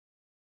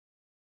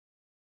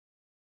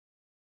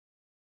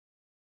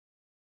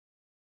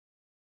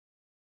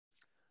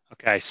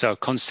Okay, so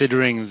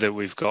considering that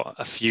we've got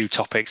a few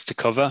topics to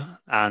cover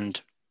and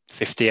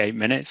 58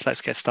 minutes,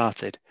 let's get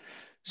started.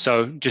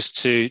 So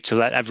just to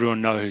let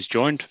everyone know who's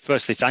joined,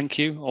 firstly, thank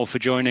you all for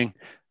joining.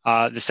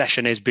 The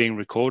session is being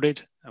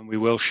recorded and we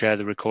will share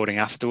the recording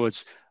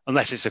afterwards,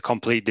 unless it's a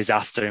complete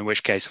disaster, in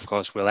which case, of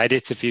course, we'll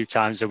edit a few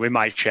times and we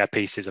might share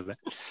pieces of it.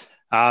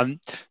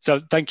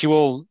 So thank you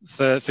all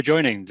for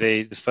joining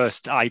the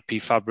first IP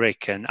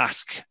Fabric and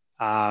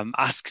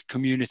Ask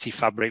Community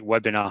Fabric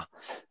webinar.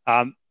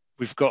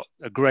 We've got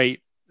a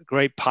great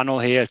panel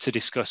here to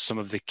discuss some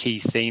of the key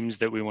themes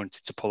that we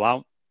wanted to pull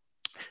out,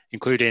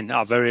 including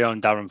our very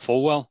own Darren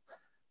Fulwell,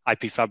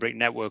 IP Fabric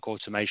Network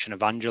Automation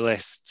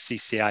Evangelist,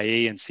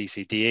 CCIE and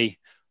CCDE,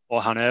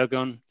 Orhan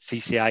Ergun,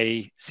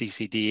 CCIE,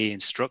 CCDE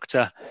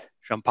Instructor,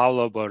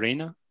 Gianpaolo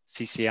Borina,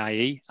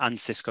 CCIE and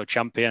Cisco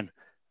Champion,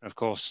 and of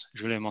course,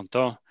 Julien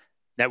Monteau,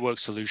 Network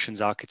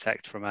Solutions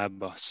Architect from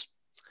Airbus.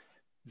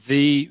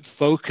 The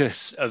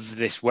focus of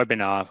this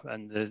webinar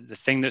and the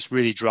thing that's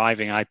really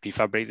driving IP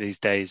Fabric these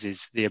days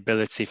is the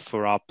ability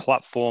for our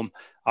platform,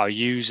 our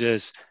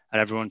users, and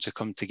everyone to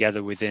come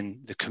together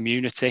within the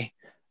community.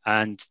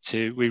 And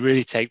we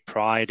really take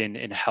pride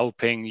in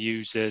helping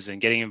users and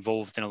getting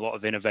involved in a lot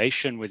of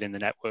innovation within the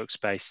network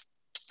space.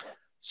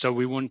 So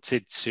we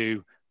wanted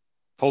to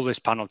pull this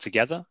panel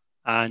together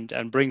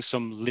and bring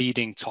some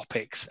leading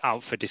topics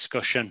out for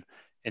discussion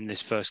in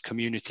this first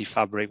Community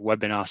Fabric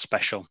webinar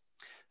special.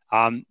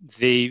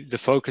 The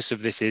focus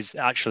of this is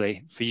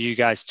actually for you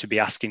guys to be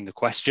asking the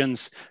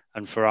questions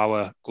and for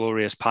our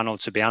glorious panel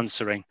to be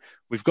answering.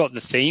 We've got the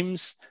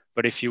themes,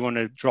 but if you want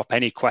to drop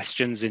any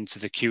questions into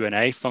the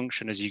Q&A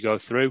function as you go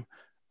through,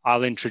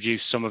 I'll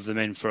introduce some of them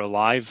in for a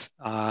live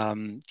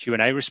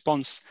Q&A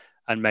response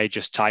and may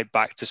just type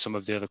back to some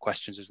of the other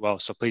questions as well.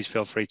 So please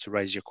feel free to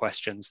raise your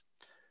questions.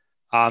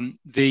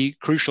 The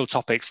crucial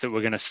topics that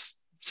we're going to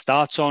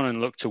start on and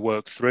look to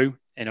work through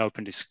in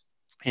open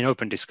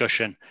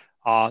discussion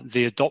are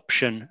the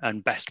adoption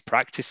and best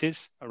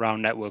practices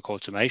around network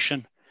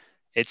automation.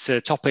 It's a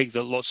topic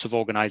that lots of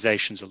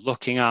organizations are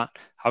looking at.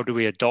 How do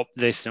we adopt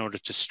this in order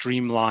to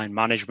streamline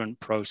management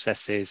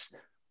processes,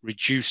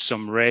 reduce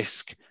some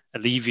risk,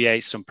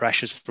 alleviate some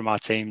pressures from our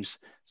teams?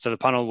 So the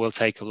panel will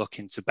take a look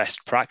into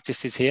best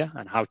practices here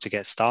and how to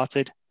get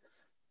started.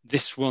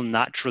 This will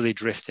naturally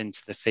drift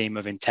into the theme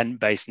of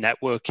intent-based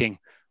networking,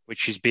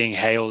 which is being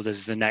hailed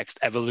as the next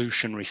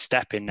evolutionary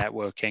step in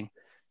networking.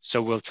 So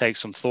we'll take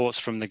some thoughts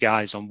from the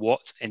guys on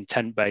what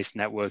intent-based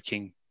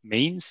networking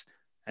means,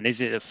 and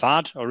is it a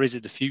fad or is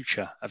it the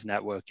future of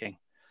networking?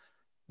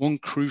 One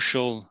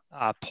crucial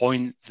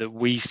point that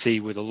we see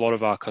with a lot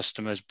of our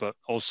customers, but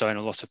also in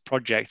a lot of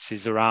projects,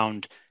 is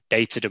around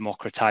data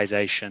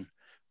democratization.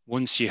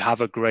 Once you have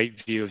a great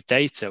view of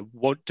data,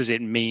 what does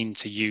it mean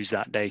to use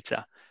that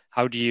data?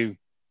 How do you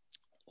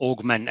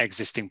augment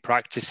existing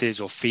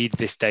practices or feed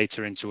this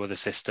data into other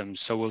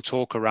systems? So we'll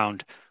talk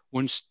around,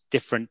 once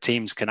different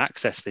teams can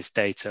access this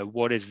data,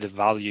 what is the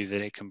value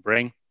that it can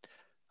bring?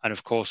 And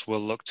of course,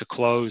 we'll look to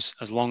close,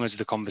 as long as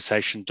the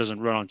conversation doesn't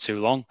run on too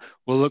long,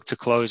 we'll look to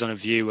close on a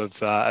view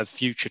of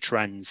future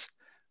trends.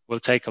 We'll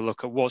take a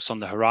look at what's on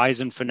the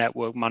horizon for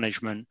network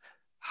management,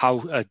 how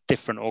are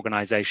different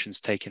organizations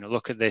taking a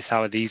look at this,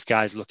 how are these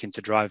guys looking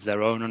to drive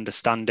their own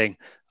understanding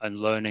and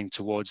learning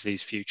towards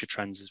these future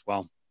trends as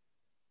well.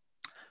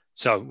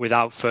 So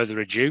without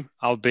further ado,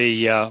 I'll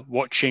be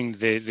watching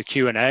the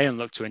Q&A and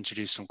look to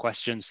introduce some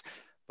questions.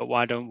 But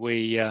why don't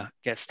we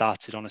get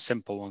started on a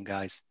simple one,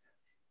 guys?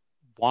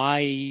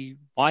 Why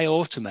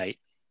automate?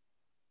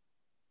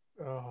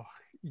 Oh,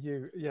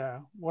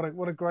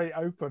 what a great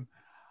open.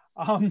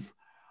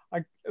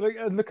 I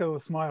look at all the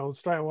smiles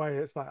straight away.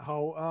 It's that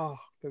whole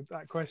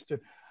that question.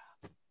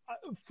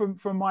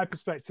 From my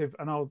perspective,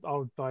 and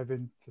I'll dive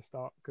in to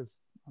start because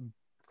I'm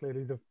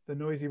clearly the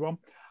noisy one.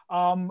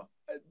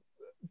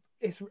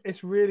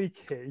 It's really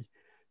key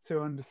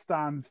to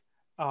understand,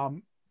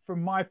 from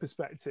my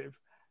perspective,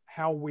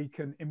 how we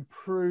can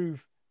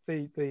improve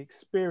the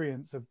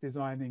experience of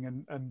designing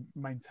and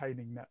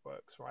maintaining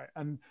networks, right?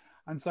 And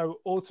so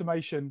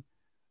automation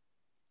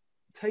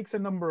takes a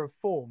number of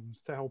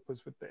forms to help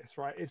us with this,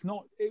 right?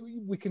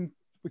 We can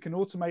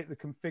automate the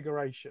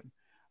configuration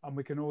and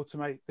we can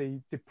automate the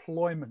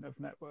deployment of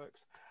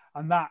networks,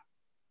 and that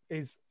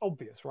is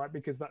obvious, right?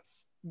 Because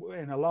that's,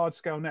 in a large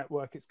scale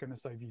network, it's going to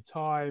save you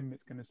time,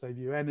 it's going to save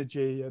you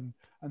energy,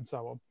 and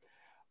so on.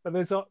 But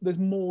there's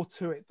more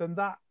to it than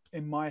that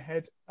in my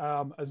head.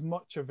 As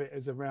much of it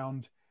is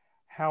around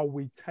how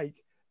we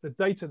take the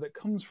data that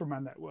comes from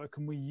our network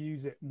and we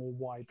use it more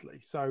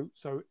widely. So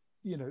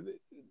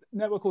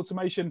network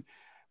automation,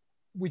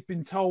 we've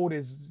been told,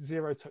 is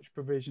zero touch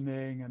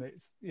provisioning, and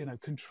it's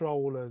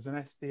controllers and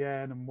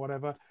SDN and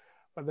whatever.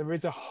 But there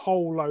is a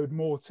whole load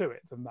more to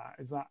it than that.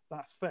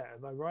 That's fair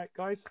though, right,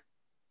 guys?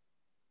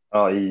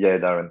 Oh, yeah,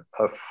 Darren.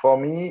 For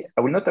me,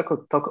 I will not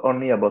talk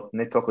only about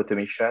network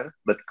automation,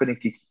 but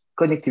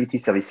connectivity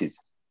services.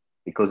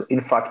 Because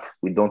in fact,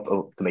 we don't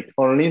automate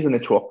only the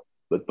network,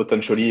 but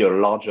potentially a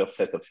larger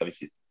set of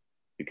services.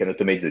 You can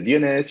automate the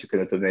DNS, you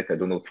can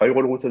automate,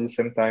 firewall routes at the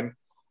same time.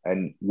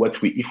 And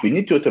if we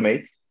need to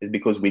automate, it's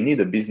because we need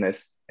a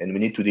business and we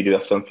need to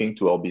deliver something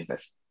to our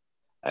business.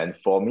 And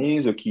for me,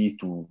 the key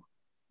to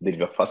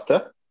deliver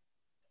faster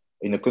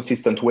in a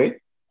consistent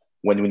way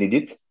when we need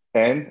it.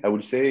 And I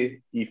would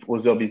say if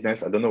other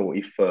business, I don't know,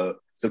 if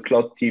the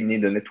cloud team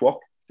need a network,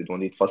 they don't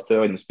need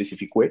faster in a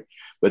specific way,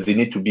 but they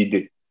need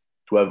to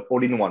have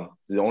all in one.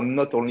 They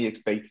not only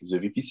expect the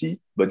VPC,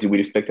 but they will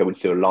expect, I would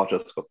say, a larger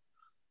scope.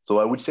 So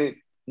I would say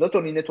not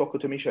only network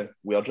automation,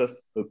 we are just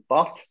a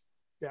part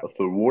of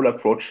a whole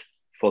approach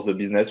for the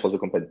business, for the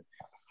company.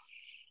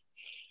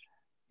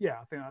 Yeah,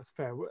 I think that's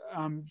fair.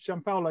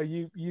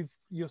 Gianpaolo,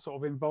 you're sort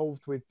of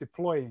involved with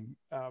deploying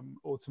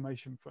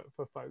automation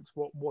for folks.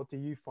 What do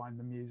you find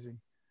them using?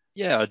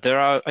 Yeah,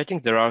 I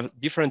think there are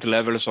different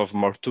levels of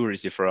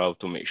maturity for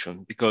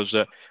automation, because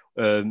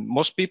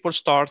most people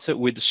start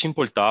with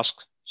simple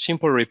tasks,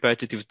 simple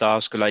repetitive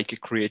tasks like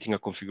creating a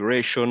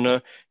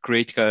configuration,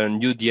 creating a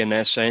new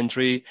DNS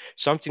entry,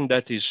 something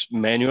that is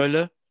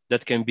manual,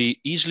 that can be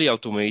easily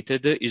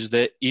automated is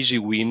the easy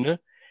win.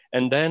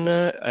 And then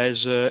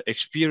as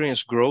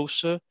experience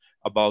grows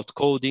about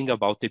coding,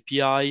 about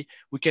API,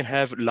 we can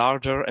have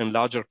larger and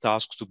larger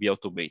tasks to be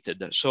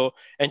automated. So,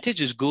 and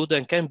this is good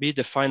and can be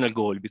the final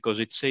goal because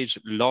it saves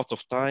a lot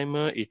of time.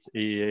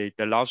 It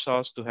allows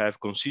us to have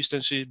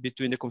consistency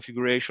between the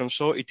configuration.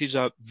 So it is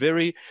a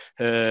very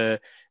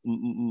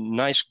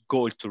nice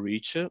goal to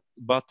reach.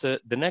 But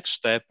the next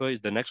step,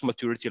 the next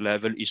maturity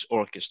level is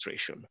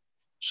orchestration.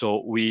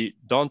 So we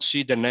don't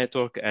see the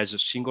network as a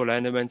single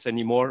element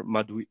anymore,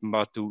 but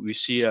we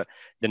see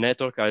the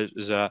network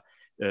as a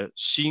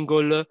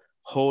single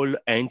whole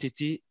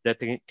entity that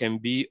can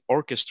be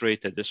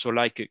orchestrated. So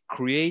like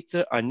create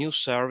a new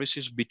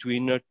services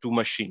between two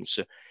machines.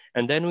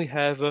 And then we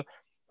have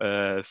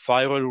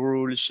firewall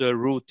rules,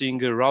 routing,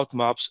 route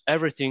maps,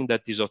 everything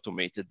that is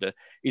automated.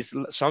 It's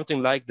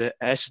something like the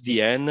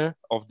SDN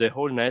of the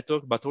whole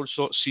network, but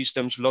also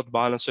systems, load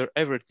balancer,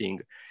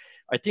 everything.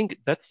 I think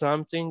that's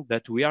something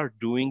that we are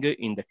doing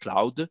in the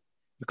cloud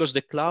because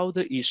the cloud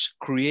is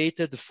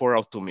created for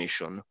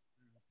automation,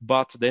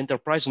 but the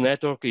enterprise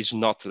network is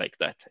not like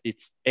that.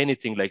 It's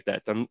anything like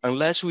that. And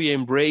unless we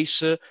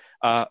embrace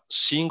a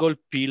single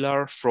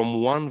pillar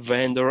from one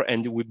vendor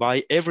and we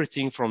buy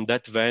everything from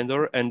that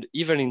vendor, and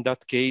even in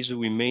that case,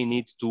 we may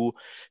need to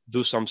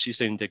do some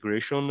system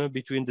integration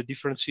between the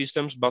different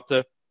systems, but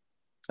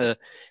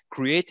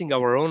creating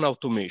our own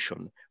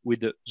automation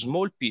with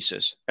small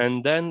pieces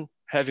and then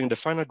having the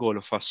final goal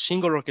of a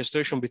single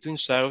orchestration between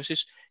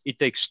services, it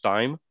takes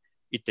time,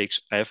 it takes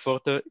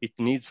effort, it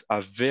needs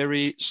a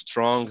very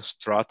strong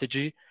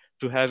strategy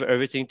to have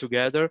everything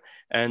together.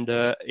 And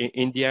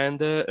in the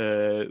end,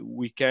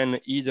 we can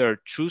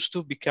either choose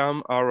to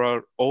become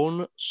our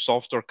own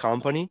software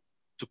company,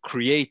 to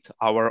create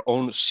our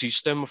own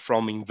system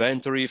from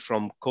inventory,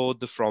 from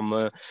code,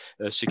 from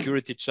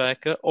security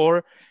check,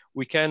 or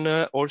we can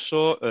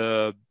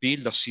also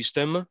build a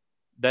system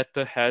that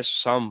has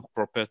some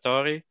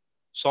proprietary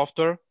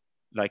software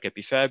like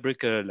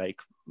Epifabric, like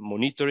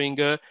monitoring,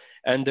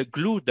 and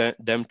glue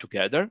them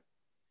together,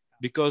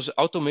 because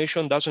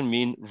automation doesn't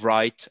mean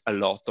write a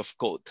lot of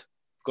code.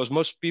 Because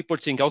most people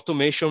think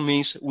automation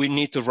means we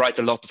need to write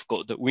a lot of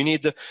code. We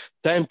need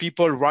 10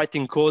 people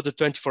writing code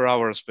 24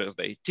 hours per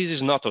day. This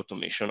is not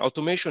automation.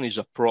 Automation is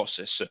a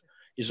process.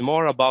 It's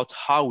more about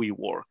how we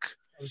work.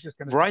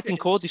 Writing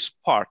code is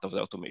part of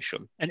the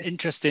automation. An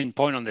interesting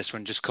point on this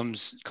one just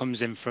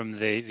comes in from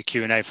the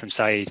Q&A from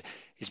Saeed.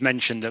 He's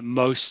mentioned that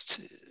most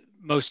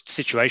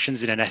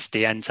situations in an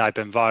SDN type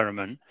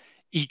environment,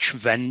 each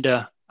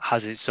vendor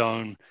has its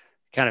own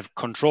kind of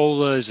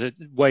controllers,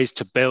 ways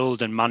to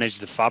build and manage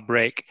the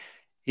fabric.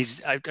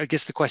 I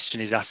guess the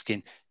question is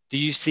asking, do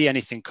you see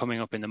anything coming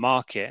up in the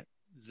market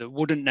that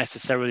wouldn't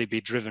necessarily be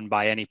driven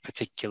by any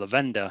particular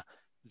vendor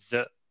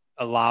that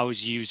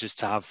allows users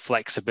to have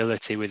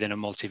flexibility within a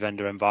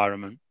multi-vendor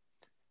environment?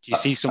 Do you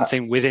see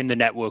something within the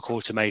network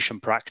automation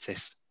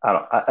practice?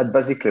 At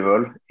basic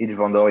level, each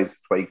vendor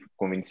is trying to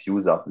convince you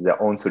that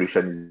their own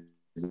solution is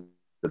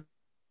the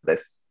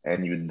best,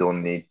 and you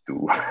don't need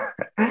to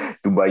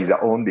to buy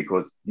their own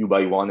because you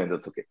buy one and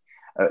that's okay.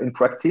 In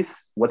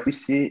practice, what we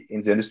see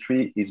in the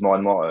industry is more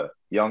and more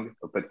young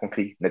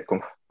OpenConfig,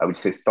 NetConf, I would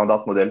say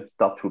standard model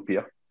start to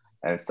appear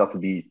and start to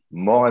be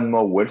more and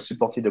more well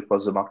supported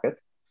across the market.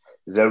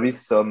 There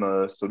is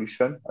some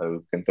solution, we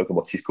can talk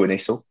about Cisco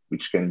NSO,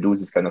 which can do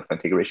this kind of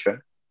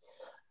integration.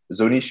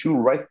 The only issue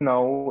right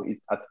now is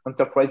at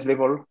enterprise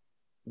level,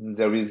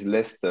 there is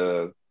less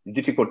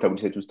difficult, I would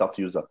say, to start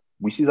to use that.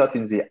 We see that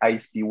in the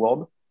ISP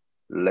world,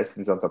 less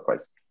in the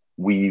enterprise.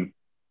 We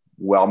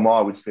are more,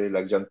 I would say,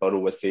 like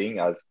Gianpaolo was saying,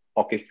 as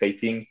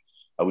orchestrating,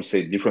 I would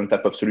say, different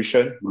type of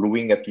solution,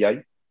 gluing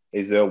API,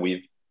 either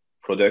with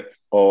product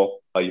or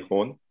by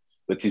own.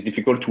 But it's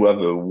difficult to have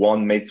a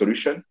one-made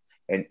solution.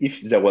 And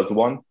if there was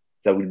one,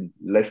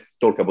 let's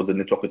talk about the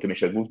network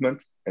automation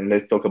movement and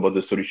let's talk about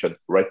the solution.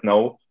 Right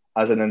now,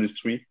 as an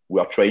industry, we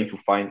are trying to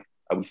find,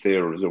 I would say,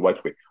 the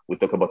right way. We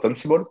talk about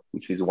Ansible,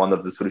 which is one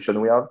of the solutions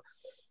we have.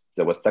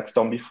 There was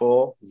TaxStorm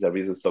before. There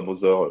is some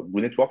other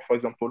Glue Network, for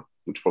example.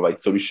 which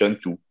provide solution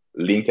to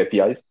link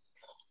APIs,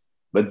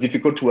 but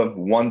difficult to have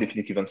one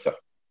definitive answer.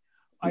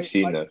 We've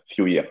seen a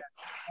few years.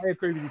 I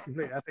agree with you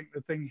completely. I think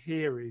the thing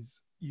here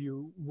is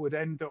you would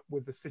end up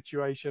with a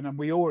situation, and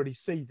we already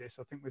see this,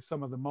 I think, with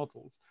some of the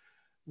models,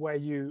 where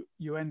you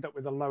end up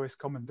with a lowest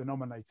common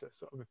denominator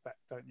sort of effect,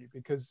 don't you?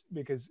 Because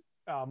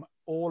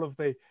all of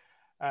the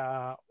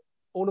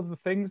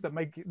things that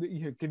make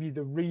give you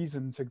the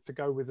reason to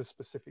go with a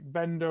specific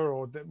vendor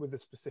or with a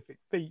specific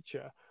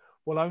feature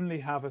will only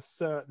have a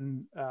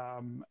certain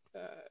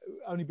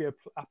only be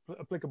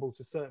applicable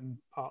to certain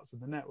parts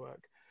of the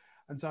network.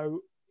 And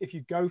so if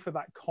you go for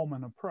that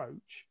common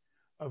approach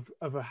of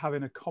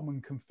having a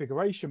common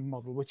configuration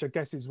model, which I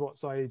guess is what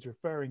Saeed's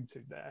referring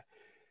to there,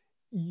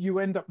 you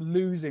end up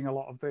losing a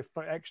lot of the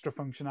extra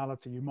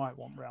functionality you might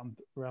want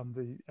around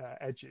the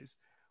edges.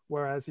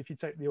 Whereas if you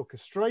take the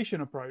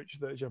orchestration approach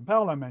that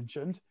Gianpaolo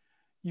mentioned,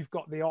 you've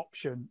got the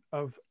option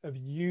of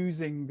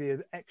using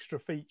the extra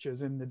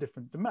features in the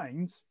different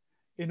domains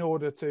in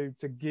order to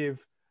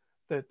give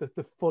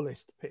the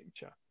fullest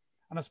picture.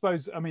 And I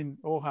suppose, I mean,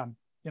 Orhan,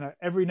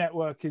 every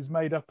network is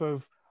made up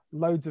of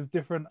loads of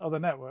different other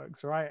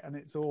networks, right? And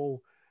it's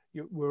all,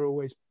 we're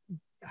always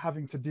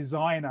having to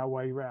design our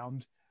way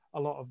around a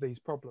lot of these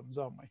problems,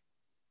 aren't we?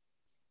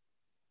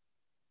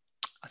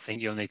 I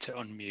think you'll need to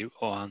unmute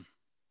Orhan.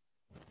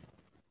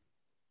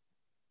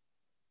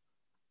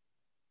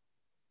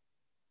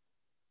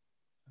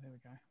 There we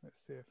go.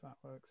 Let's see if that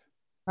works.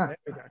 There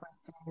we go.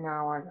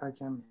 Now I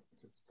can.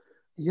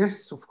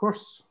 Yes, of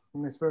course.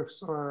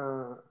 Networks.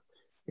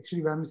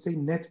 Actually, when we say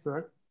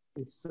network,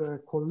 it's a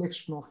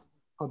collection of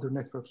other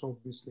networks,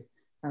 obviously,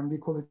 and we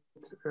call it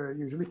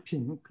usually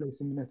PIN,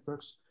 place in the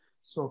networks.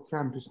 So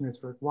campus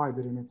network,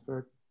 wider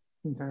network,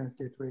 internet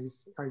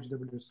gateways,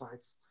 IGW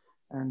sites,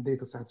 and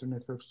data center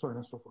networks, so on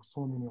and so forth.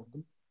 So many of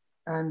them,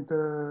 and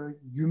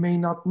you may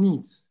not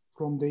need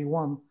from day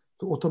one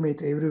to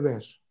automate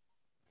everywhere,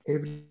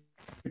 every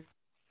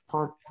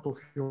part of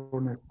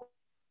your network.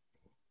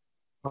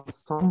 But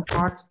some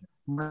part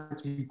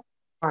might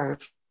require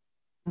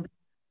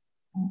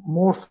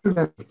more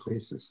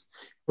places,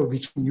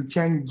 which you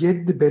can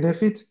get the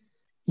benefit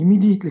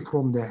immediately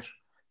from there.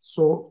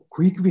 So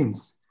quick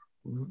wins.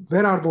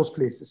 Where are those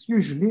places?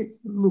 Usually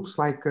looks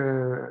like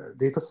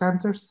data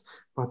centers,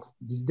 but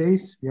these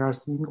days we are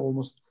seeing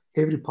almost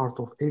every part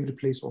of every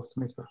place of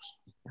the networks.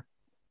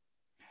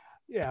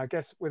 Yeah, I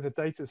guess with a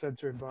data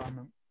center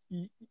environment,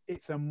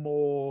 it's a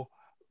more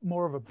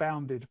of a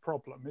bounded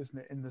problem, isn't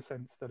it? In the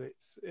sense that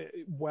it's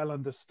well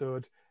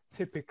understood.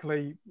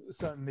 Typically,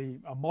 certainly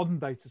a modern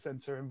data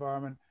center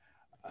environment,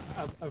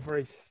 a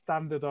very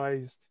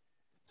standardized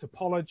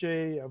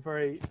topology, a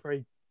very,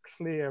 very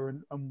clear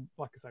and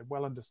like I say,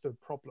 well understood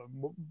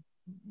problem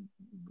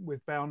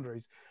with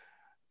boundaries.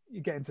 You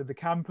get into the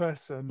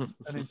campus and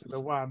into the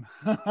WAN,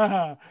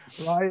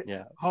 right?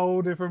 Yeah.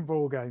 Whole different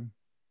ball game.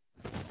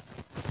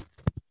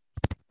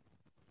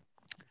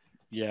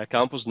 Yeah,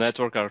 campus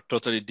network are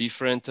totally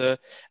different.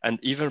 And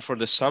even for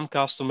the SAM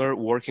customer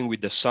working with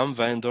the SAM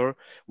vendor,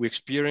 we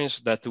experience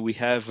that we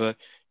have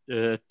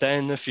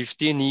 10,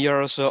 15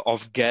 years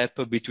of gap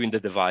between the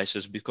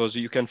devices, because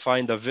you can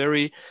find a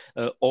very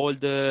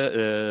old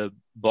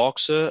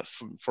box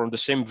from the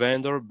same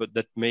vendor, but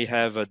that may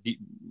have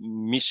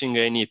missing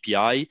any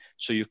API.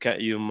 So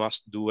you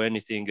must do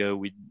anything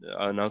with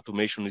an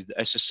automation with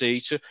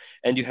SSH,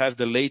 and you have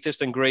the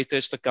latest and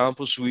greatest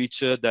campus switch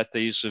that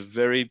is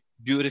very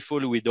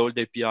beautiful with all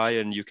the API,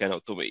 and you can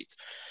automate.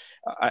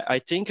 I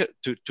think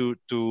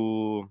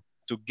to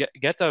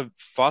get a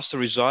fast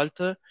result,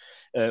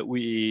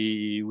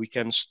 we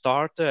can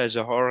start, as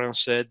Orhan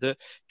said,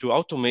 to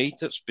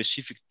automate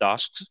specific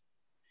tasks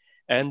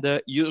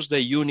and use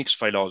the Unix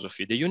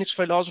philosophy. The Unix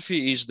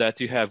philosophy is that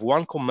you have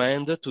one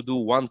command to do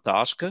one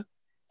task,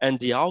 and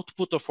the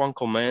output of one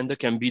command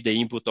can be the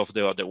input of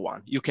the other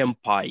one. You can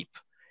pipe.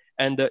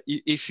 And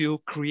if you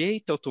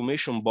create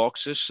automation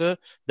boxes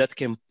that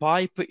can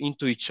pipe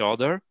into each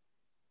other,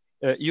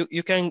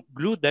 you can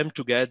glue them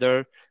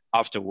together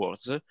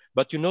afterwards,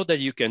 but you know that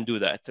you can do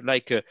that.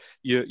 Like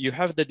you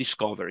have the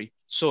discovery.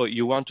 So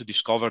you want to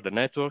discover the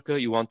network,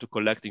 you want to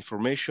collect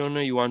information,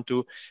 you want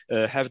to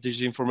have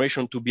this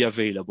information to be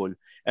available.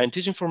 And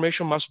this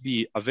information must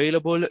be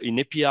available in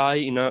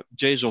API in a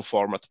JSON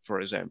format,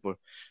 for example.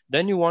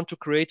 Then you want to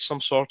create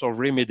some sort of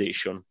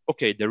remediation.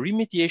 Okay, the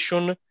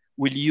remediation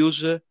will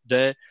use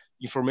the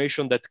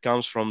information that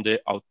comes from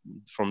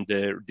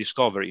the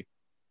discovery.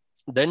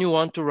 Then you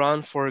want to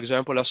run, for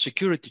example, a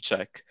security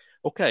check.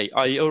 Okay,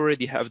 I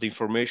already have the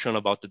information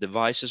about the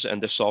devices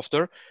and the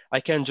software. I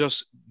can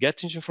just get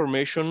this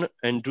information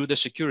and do the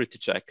security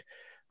check.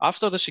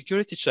 After the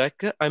security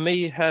check, I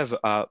may have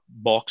a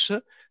box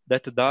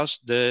that does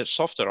the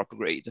software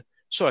upgrade.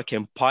 So I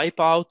can pipe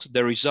out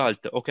the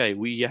result. Okay,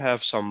 we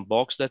have some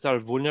box that are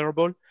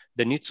vulnerable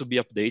that needs to be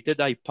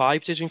updated. I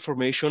pipe this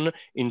information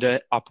in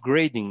the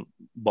upgrading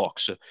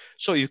box.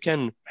 So you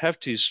can have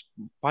this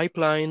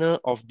pipeline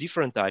of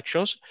different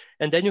actions,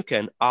 and then you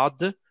can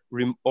add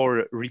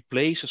or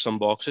replace some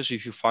boxes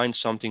if you find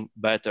something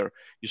better.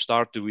 You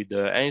start with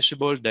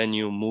Ansible, then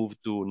you move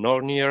to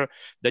Nornir,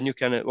 then you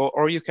can,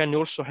 or you can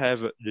also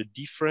have the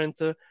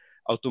different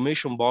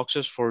automation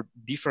boxes for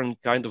different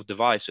kind of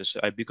devices.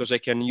 Because I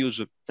can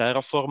use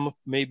Terraform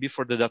maybe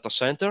for the data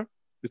center,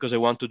 because I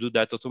want to do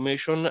that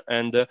automation,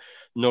 and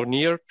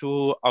Nornir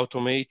to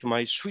automate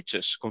my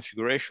switches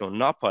configuration,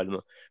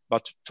 Napalm.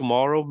 But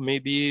tomorrow,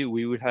 maybe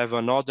we will have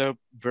another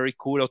very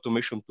cool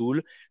automation tool.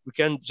 We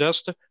can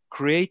just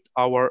create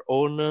our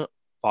own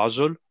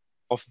puzzle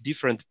of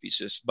different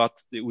pieces, but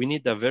we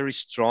need a very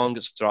strong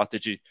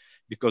strategy,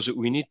 because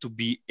we need to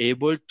be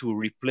able to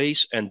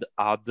replace and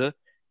add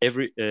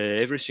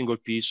every single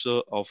piece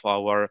of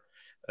our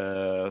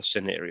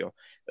scenario.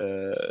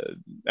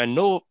 And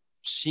no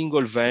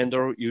single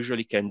vendor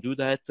usually can do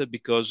that,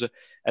 because,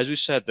 as we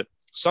said,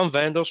 some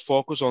vendors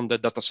focus on the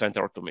data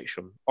center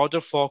automation,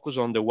 others focus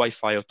on the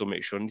Wi-Fi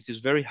automation. It is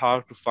very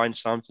hard to find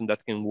something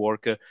that can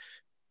work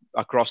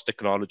across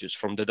technologies,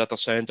 from the data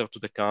center to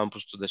the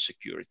campus to the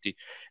security.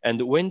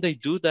 And when they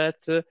do that,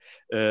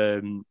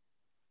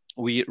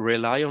 we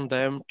rely on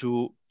them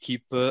to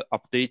keep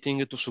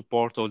updating, to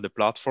support all the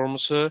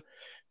platforms,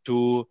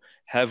 to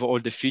have all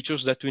the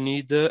features that we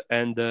need.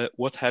 And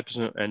what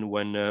happens and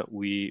when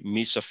we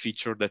miss a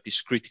feature that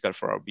is critical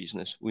for our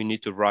business, we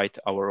need to write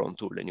our own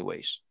tool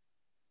anyways.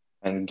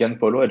 And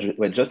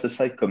Gianpaolo, just a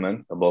side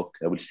comment about,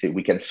 I would say,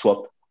 we can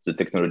swap the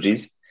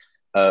technologies.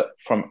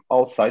 From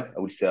outside, I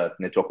would say, a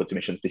network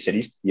automation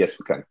specialist, yes,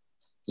 we can.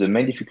 The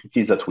main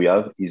difficulties that we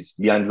have is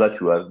behind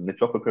that you have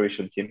network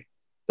operation team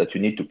that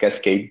you need to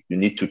cascade, you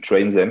need to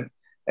train them.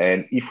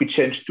 And if we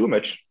change too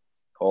much,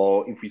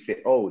 or if we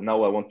say, oh,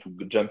 now I want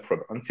to jump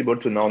from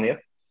Ansible to Nornir,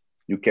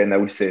 you can, I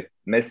would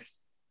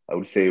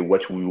say,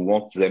 what we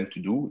want them to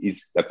do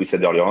is, like we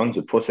said earlier on,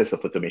 the process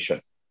of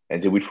automation.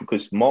 And they will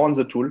focus more on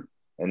the tool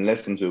and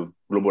less on the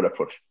global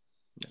approach.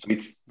 So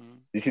this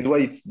is why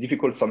it's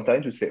difficult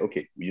sometimes to say,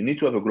 okay, you need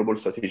to have a global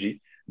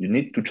strategy. You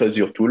need to choose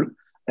your tool.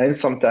 And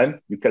sometimes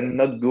you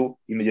cannot go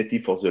immediately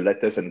for the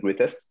latest and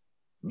greatest,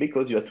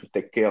 because you have to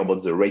take care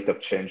about the rate of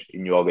change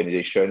in your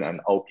organization and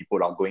how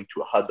people are going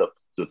to adopt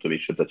the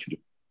automation that you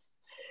do.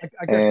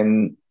 I guess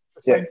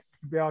the same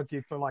could be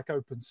argued for like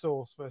open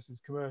source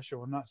versus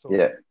commercial and that sort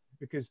of thing,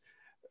 because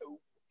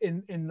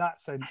in that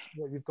sense,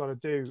 what you've got to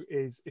do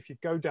is, if you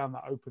go down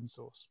that open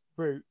source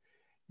route,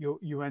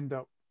 you end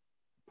up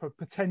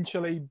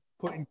potentially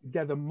putting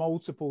together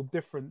multiple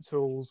different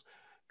tools,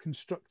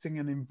 constructing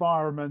an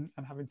environment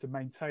and having to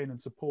maintain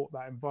and support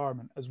that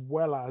environment, as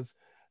well as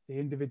the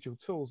individual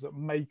tools that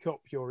make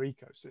up your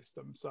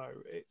ecosystem. So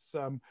it's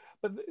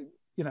but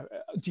you know,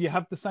 do you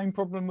have the same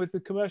problem with the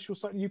commercial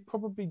side? You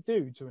probably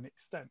do to an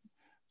extent,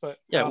 but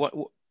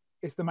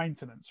it's the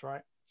maintenance,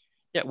 right?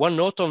 Yeah, one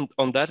note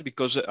on that,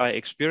 because I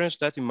experienced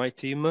that in my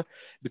team,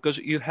 because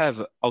you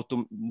have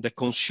the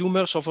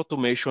consumers of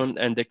automation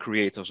and the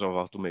creators of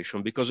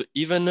automation. Because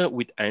even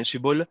with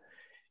Ansible,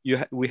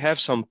 we have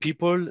some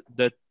people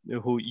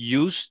who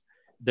use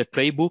the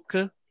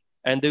playbook,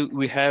 and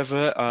we have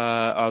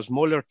a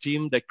smaller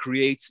team that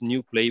creates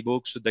new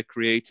playbooks, that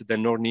creates the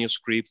Nornir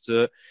scripts.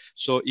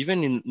 So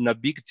even in a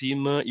big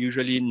team,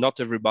 usually not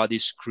everybody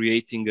is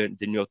creating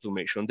the new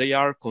automation. They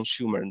are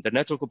consumer. The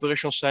Network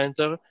Operations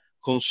Center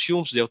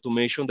consumes the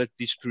automation that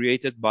is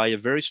created by a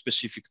very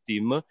specific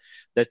team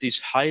that is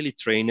highly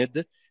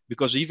trained,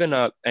 because even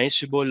an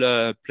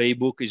Ansible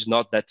playbook is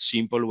not that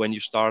simple. When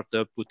you start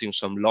putting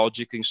some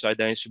logic inside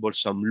Ansible,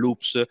 some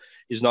loops,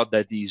 is not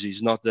that easy.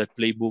 It's not the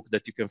playbook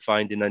that you can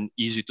find in an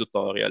easy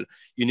tutorial.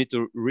 You need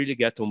to really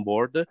get on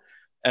board.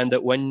 And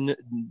when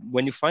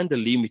you find the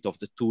limit of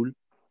the tool,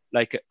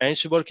 like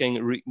Ansible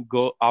can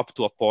go up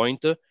to a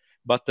point,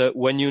 but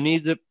when you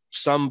need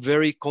some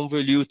very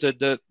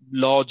convoluted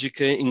logic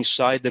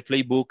inside the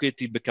playbook,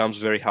 it becomes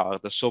very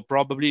hard. So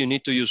probably you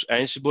need to use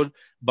Ansible,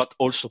 but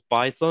also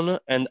Python,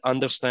 and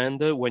understand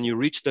when you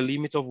reach the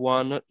limit of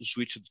one,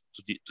 switch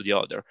to the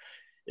other.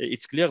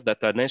 It's clear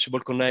that an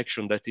Ansible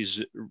connection that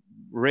is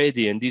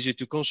ready and easy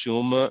to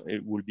consume,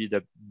 it will be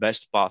the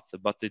best path,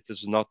 but it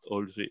is not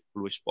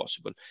always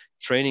possible.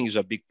 Training is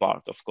a big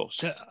part, of course.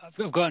 So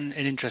I've got an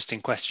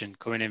interesting question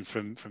coming in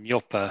from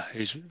Joppe,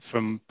 who's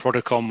from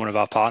Producom, one of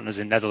our partners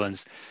in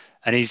Netherlands.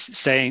 And he's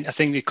saying, I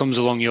think it comes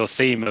along your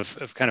theme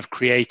of kind of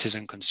creators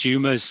and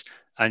consumers,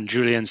 and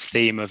Julian's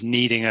theme of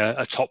needing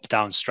a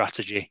top-down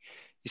strategy.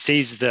 He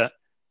sees that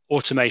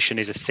automation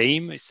is a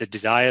theme, it's a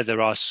desire.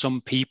 There are some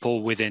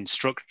people within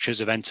structures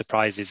of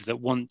enterprises that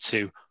want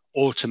to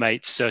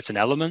automate certain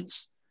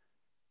elements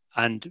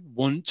and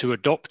want to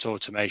adopt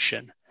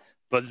automation,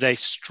 but they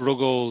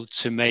struggle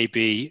to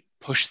maybe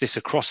push this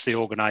across the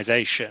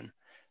organization.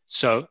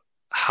 So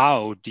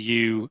how would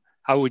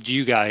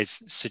you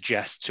guys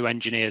suggest to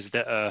engineers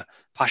that are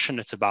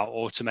passionate about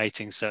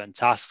automating certain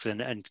tasks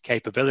and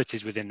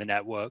capabilities within the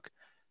network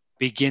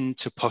begin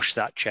to push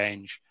that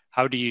change?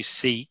 How do you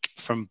seek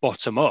from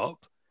bottom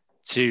up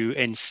to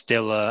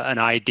instill an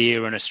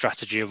idea and a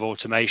strategy of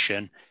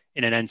automation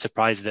in an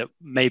enterprise that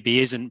maybe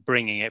isn't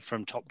bringing it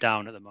from top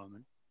down at the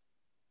moment?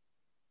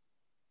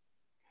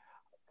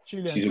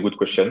 Julian, this is a good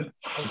question.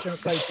 I was going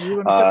to say, do you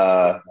want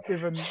to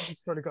given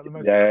you've probably got the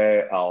most?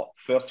 Yeah, our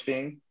first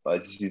thing,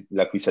 this is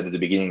like we said at the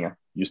beginning,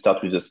 you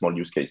start with a small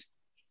use case.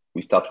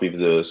 We start with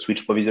the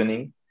switch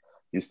provisioning.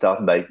 You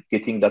start by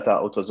getting data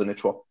out of the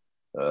network.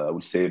 I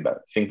would say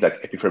things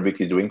like Epifabric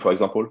is doing, for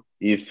example.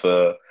 If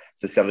the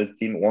server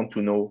team want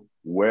to know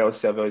where a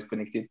server is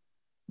connected,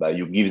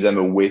 you give them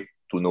a way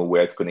to know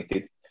where it's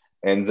connected.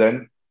 And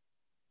then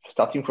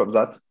starting from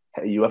that,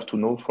 you have to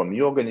know from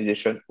your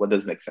organization what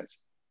does make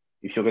sense.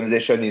 If your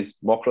organization is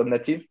more cloud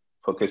native,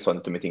 focus on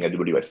automating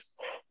AWS.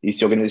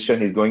 If your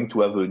organization is going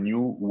to have a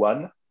new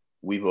one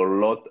with a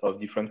lot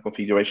of different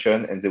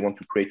configuration and they want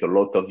to create a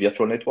lot of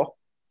virtual network,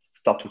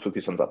 start to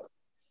focus on that.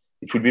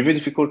 It will be very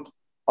difficult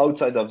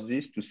outside of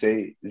this to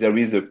say there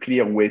is a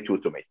clear way to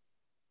automate,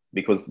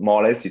 because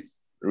more or less it's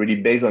really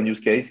based on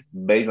use case,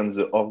 based on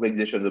the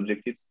organization's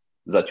objectives,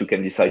 that you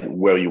can decide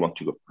where you want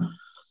to go.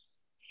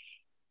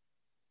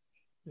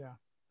 Yeah.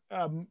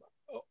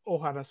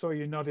 Orhan, I saw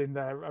you nodding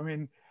there. I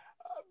mean,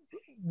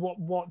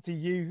 what do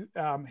you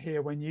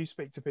hear when you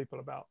speak to people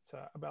about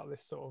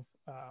this sort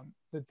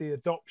of the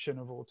adoption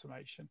of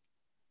automation?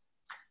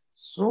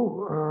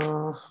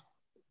 So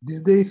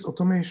these days,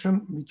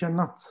 automation, we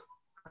cannot,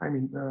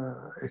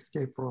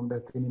 escape from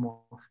that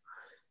anymore.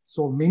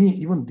 So many,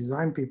 even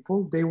design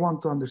people, they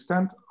want to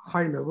understand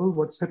high level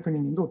what's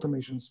happening in the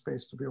automation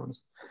space, to be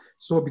honest.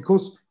 So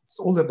because it's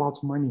all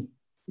about money,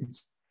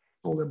 it's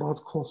all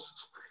about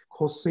cost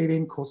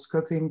saving, cost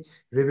cutting,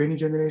 revenue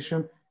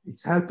generation.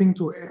 It's helping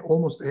to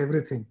almost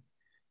everything.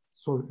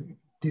 So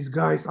these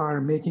guys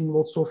are making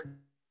lots of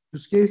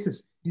use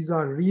cases. These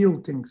are real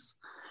things,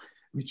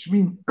 which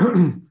mean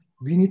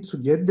we need to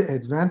get the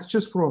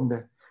advantages from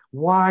that.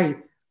 Why,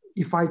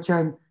 if I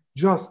can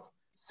just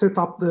set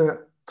up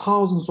the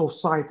thousands of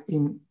sites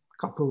in a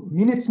couple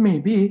minutes,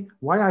 maybe,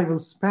 why I will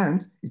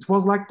spend, it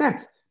was like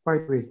that, by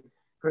the way.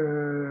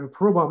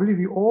 Probably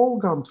we all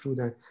gone through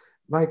that.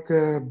 Like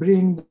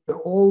bring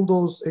all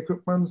those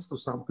equipments to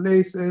some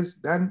places,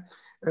 then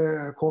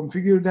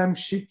configure them,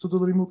 ship to the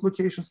remote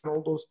locations, and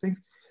all those things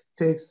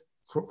takes,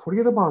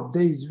 forget about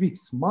days,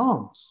 weeks,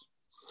 months.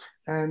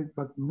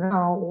 But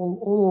now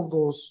all of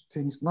those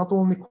things, not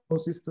only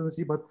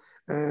consistency, but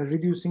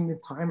reducing the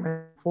time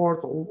and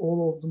effort,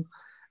 all of them,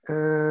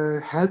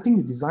 helping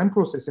the design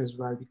process as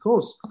well.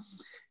 Because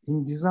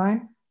in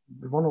design,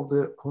 one of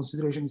the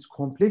considerations is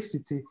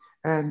complexity.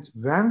 And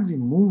when we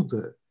move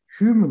the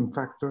human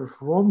factor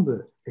from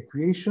the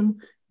equation,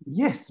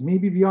 yes,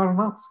 maybe we are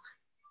not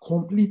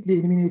completely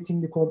eliminating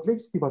the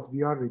complexity, but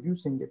we are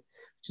reducing it,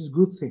 which is a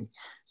good thing.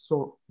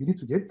 So we need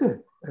to get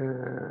the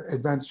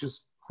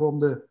advantages from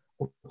the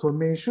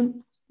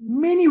automation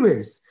many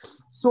ways.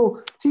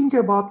 So think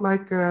about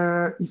like,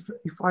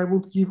 if I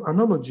would give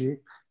analogy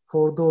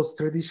for those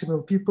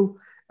traditional people,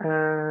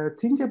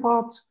 think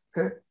about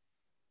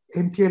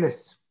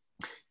MPLS.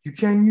 You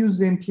can use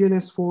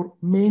MPLS for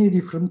many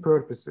different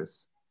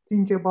purposes.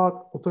 Think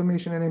about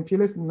automation and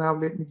MPLS. Now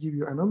let me give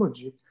you an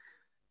analogy.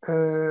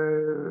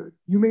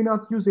 You may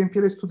not use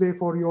MPLS today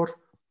for your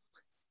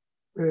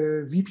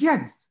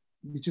VPNs,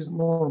 which is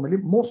normally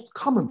most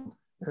common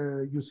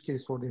use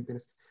case for the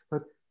MPLS.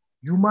 But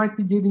you might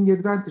be getting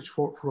advantage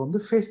from the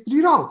fast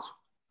reroute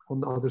on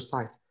the other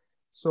side.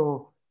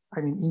 So,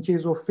 in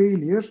case of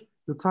failure,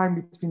 the time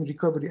between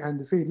recovery and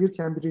the failure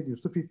can be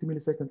reduced to 50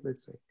 milliseconds,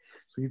 let's say.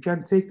 So you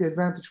can take the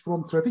advantage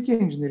from traffic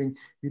engineering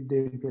with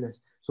the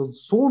MPLS.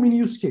 So many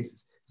use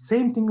cases.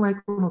 Same thing like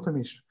on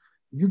automation.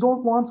 You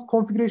don't want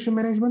configuration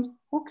management?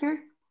 Okay,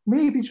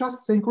 maybe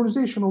just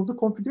synchronization of the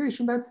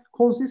configuration and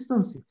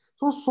consistency.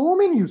 So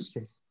many use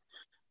cases.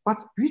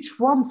 But which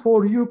one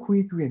for you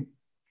quick win?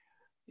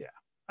 Yeah,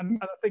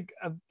 and I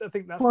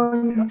think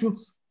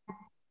that's.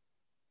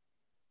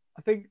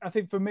 I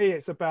think for me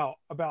it's about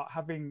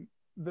having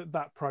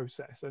that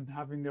process and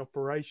having the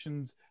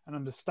operations and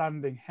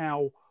understanding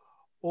how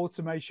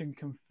automation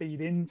can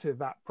feed into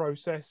that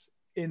process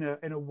in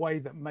a way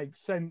that makes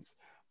sense,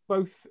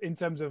 both in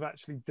terms of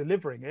actually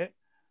delivering it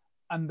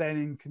and then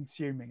in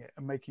consuming it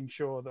and making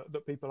sure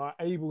that people are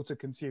able to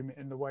consume it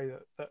in the way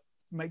that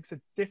makes a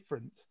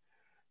difference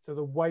to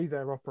the way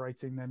they're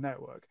operating their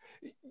network.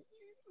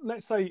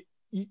 Let's say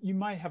you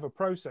may have a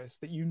process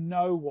that you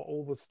know what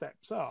all the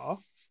steps are,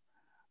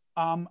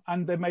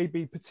 and there may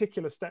be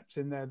particular steps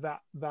in there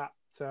that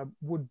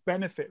would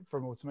benefit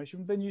from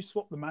automation. Then you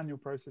swap the manual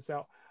process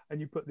out and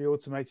you put the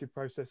automated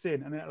process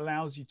in, and it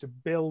allows you to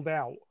build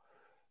out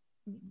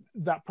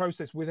that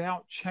process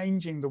without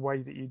changing the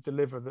way that you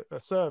deliver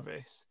a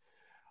service.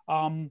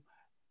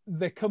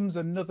 There comes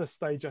another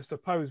stage, I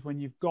suppose, when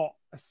you've got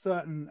a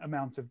certain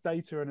amount of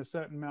data and a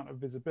certain amount of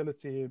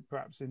visibility,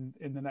 perhaps in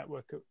the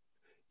network,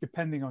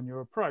 depending on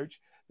your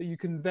approach, that you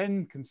can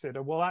then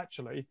consider, well,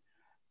 actually,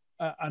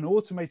 an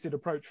automated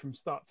approach from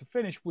start to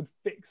finish would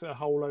fix a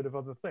whole load of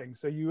other things.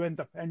 So you end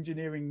up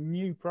engineering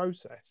new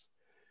process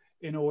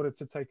in order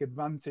to take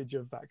advantage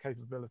of that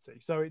capability.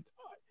 So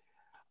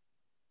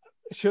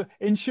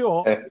in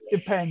short,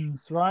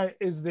 depends, right,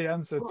 is the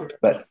answer to it.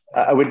 But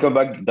I will come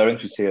back, Darren,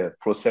 to say a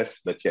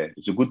process, but yeah,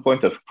 it's a good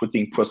point of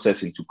putting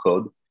process into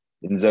code.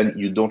 and then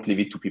you don't leave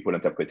it to people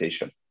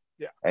interpretation.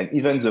 Yeah. And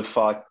even the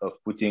fact of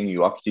putting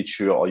your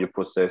architecture or your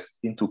process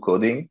into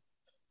coding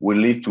will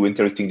lead to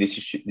interesting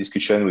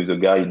discussion with the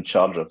guy in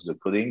charge of the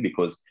coding,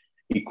 because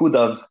he could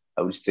have,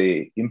 I would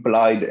say,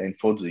 implied and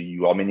thought that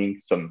you are meaning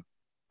some,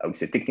 I would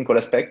say, technical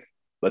aspect,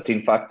 but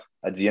in fact,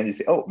 at the end, you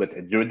say, oh, but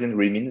it didn't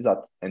really mean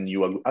that, and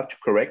you have to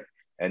correct,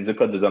 and the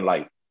code doesn't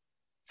lie.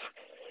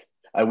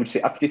 I would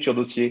say architecture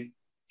dossier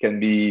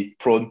can be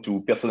prone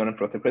to personal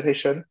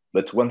interpretation,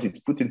 but once it's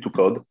put into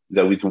code,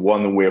 there is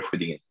one way of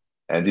reading it.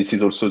 And this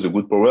is also the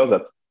good power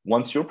that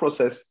once your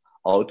process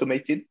are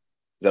automated,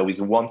 there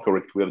is one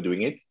correct way of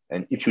doing it.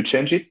 And if you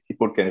change it,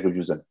 people can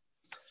review them.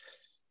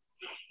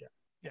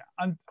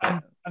 Yeah.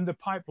 And the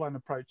pipeline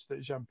approach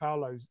that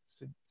Gianpaolo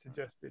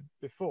suggested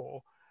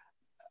before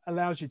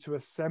allows you to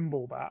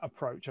assemble that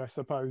approach, I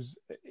suppose,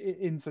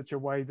 in such a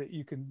way that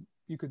you can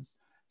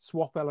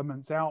swap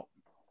elements out,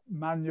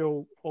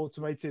 manual,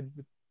 automated,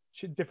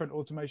 different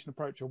automation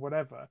approach or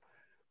whatever,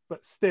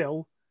 but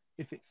still,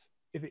 if it's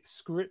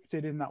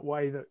scripted in that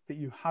way that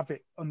you have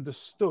it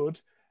understood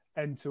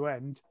end to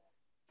end,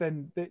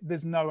 then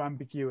there's no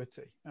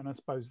ambiguity. And I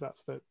suppose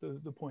that's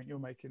the point you're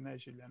making there,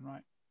 Julien,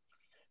 right?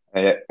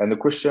 And the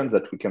question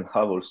that we can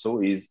have also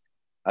is,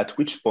 at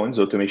which point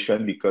the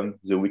automation becomes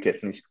the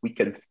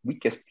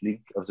weakest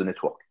link of the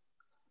network?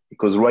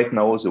 Because right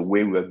now, the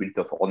way we have built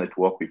up our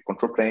network with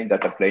control plane,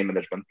 data plane,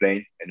 management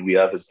plane, and we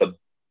have a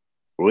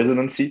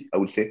sub-resonancy, I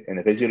would say,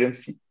 and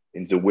resiliency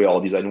in the way our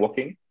design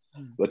working.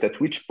 But at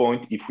which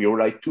point, if we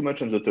rely too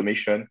much on the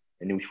automation,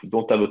 and if we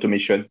don't have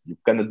automation, you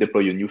cannot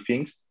deploy new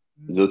things,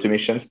 the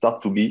automation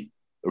start to be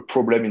a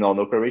problem in our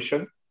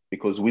operation,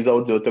 because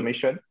without the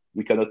automation,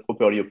 we cannot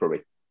properly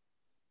operate.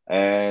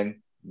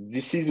 And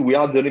we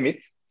are the limit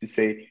to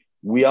say,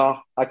 we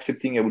are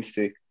accepting, I would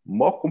say,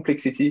 more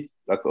complexity,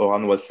 like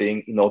Oran was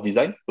saying, in our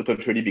design,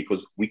 potentially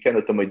because we can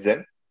automate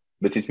them.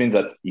 But it means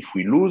that if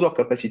we lose our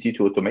capacity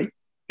to automate,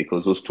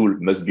 because those tools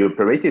must be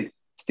operated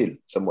still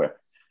somewhere,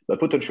 but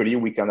potentially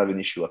we can have an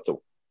issue at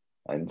all.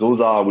 And those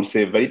are, I would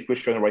say, valid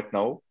questions right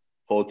now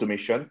for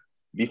automation.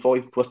 Before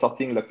it was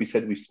starting, like we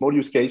said, with small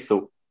use case,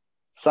 so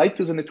side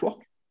to the network.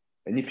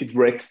 And if it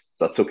breaks,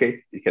 that's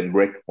okay. It can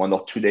break 1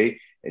 or 2 days.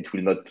 It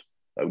will not,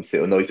 I would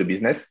say, annoy the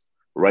business.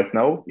 Right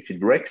now, if it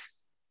breaks,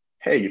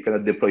 hey, you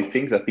cannot deploy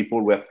things that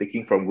people were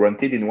taking for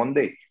granted in 1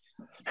 day.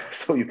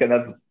 So you can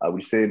have, I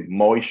would say,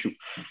 more issue.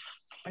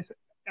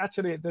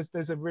 Actually,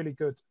 there's a really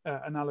good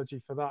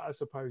analogy for that, I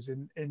suppose.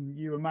 In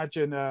you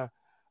imagine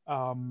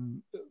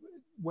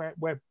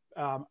where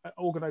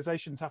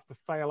organizations have to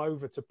fail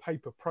over to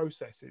paper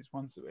processes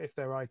if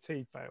their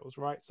IT fails,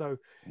 right? So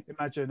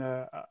imagine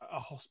a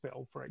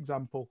hospital, for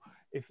example.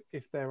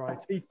 If their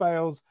IT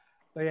fails,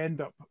 they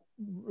end up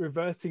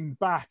reverting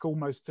back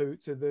almost to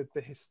the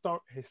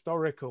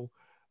historical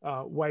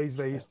ways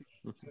they used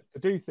to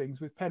do things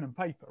with pen and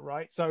paper,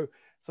 right? So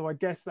I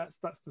guess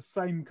that's the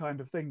same kind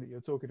of thing that you're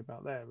talking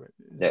about there.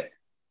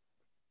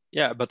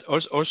 Yeah, but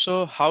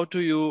also how do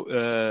you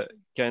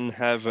can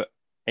have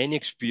any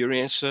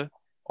experience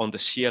on the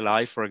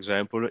CLI, for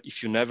example,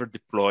 if you never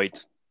deployed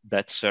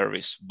that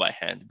service by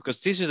hand?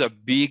 Because this is a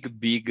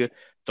big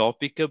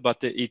topic,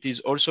 but it is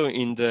also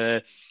in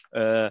the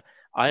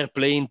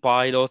airplane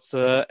pilots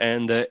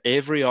and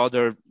every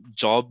other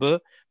job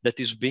that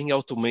is being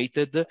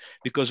automated,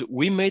 because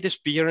we made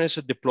experience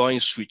deploying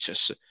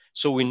switches.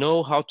 So we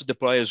know how to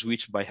deploy a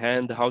switch by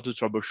hand, how to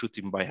troubleshoot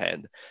it by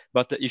hand.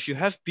 But if you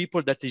have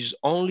people that is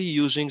only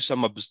using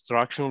some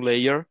abstraction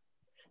layer,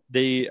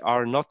 they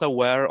are not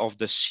aware of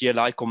the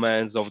CLI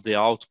commands of the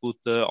output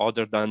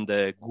other than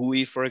the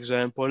GUI, for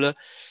example.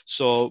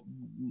 So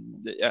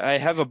I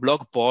have a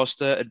blog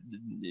post,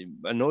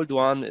 an old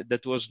one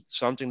that was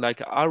something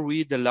like, are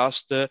we the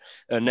last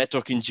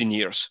network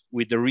engineers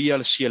with the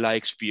real CLI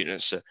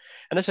experience?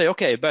 And I say,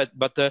 okay, but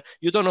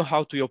you don't know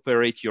how to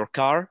operate your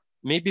car.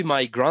 Maybe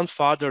my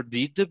grandfather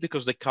did,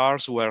 because the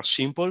cars were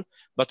simple.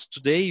 But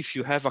today, if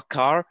you have a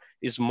car,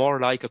 it's more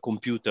like a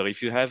computer.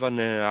 If you have a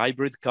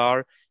hybrid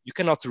car, you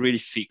cannot really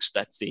fix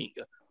that thing.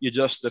 You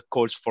just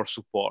calls for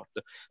support.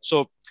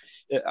 So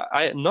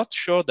I'm not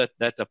sure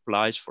that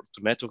applies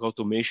to network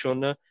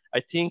automation.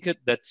 I think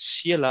that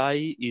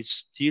CLI is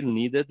still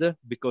needed,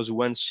 because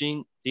when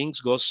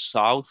things go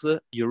south,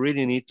 you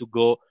really need to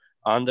go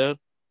under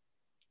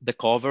the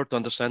cover to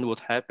understand what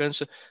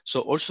happens.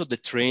 So also the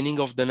training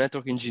of the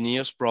network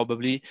engineers,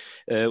 probably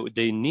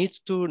they need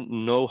to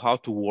know how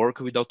to work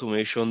with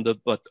automation,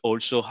 but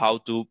also how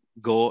to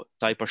go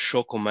type a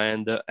show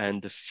command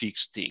and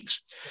fix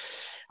things.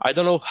 I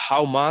don't know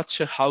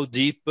how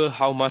deep,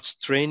 how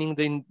much training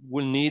they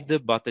will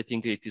need, but I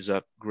think it is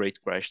a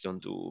great question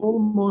to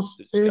almost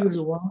discuss.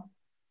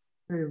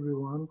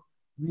 everyone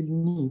will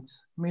need,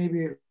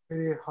 maybe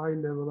very high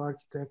level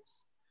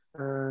architects,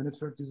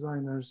 network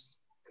designers,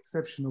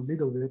 exceptional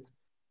little bit,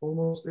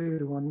 almost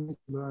everyone needs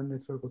to learn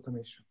network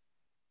automation.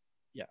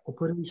 Yeah.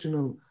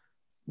 Operational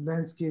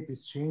landscape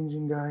is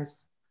changing,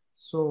 guys.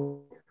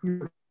 So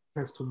you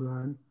have to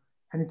learn,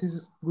 and it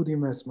is good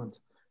investment.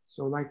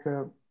 So like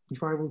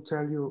if I will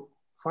tell you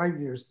 5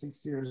 years,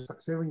 6 years,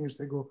 7 years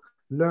ago,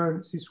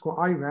 learn Cisco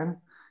IWAN,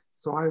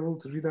 so I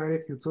will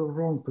redirect you to the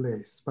wrong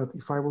place. But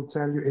if I will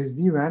tell you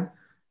SD-WAN,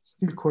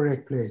 still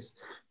correct place.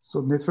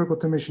 So network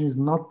automation is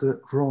not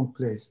the wrong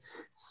place.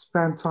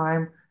 Spend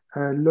time,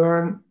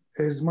 learn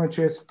as much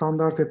as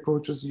standard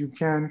approaches you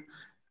can.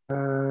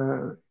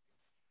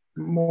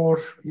 More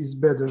is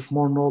better,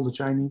 more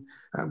knowledge, I mean,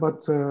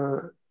 but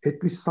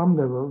at least some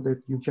level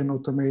that you can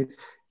automate,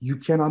 you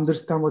can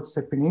understand what's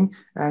happening.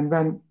 And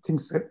when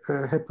things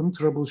happen,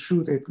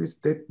 troubleshoot at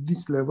least at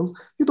this level.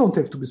 You don't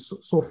have to be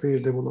software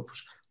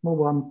developers. No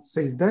one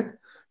says that.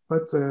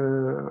 But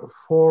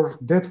for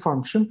that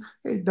function,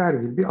 there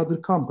will be other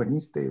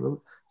companies, they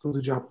will do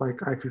the job like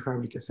IP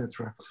Fabric,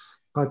 etc.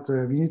 But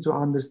we need to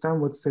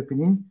understand what's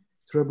happening,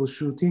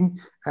 troubleshooting,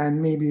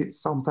 and maybe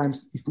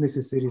sometimes, if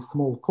necessary,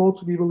 small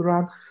code we will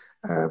run.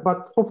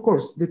 But of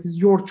course, that is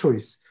your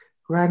choice.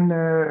 When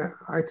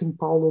I think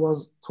Paolo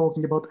was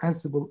talking about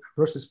Ansible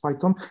versus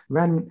Python,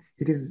 when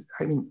it is,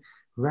 I mean,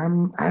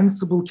 when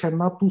Ansible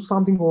cannot do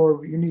something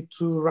or you need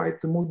to write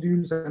the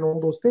modules and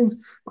all those things,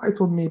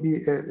 Python may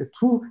be a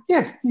tool.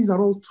 Yes, these are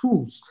all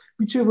tools.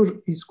 Whichever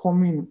is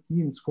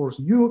convenient for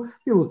you,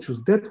 you will choose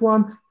that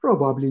one.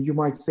 Probably you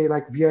might say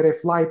like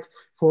VRF Lite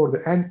for the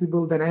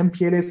Ansible, then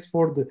MPLS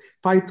for the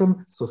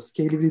Python. So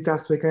scalability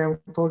aspect I am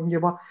talking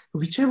about.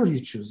 Whichever you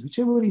choose,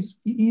 whichever is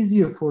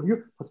easier for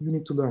you, but you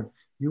need to learn.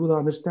 You will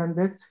understand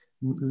that.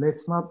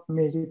 Let's not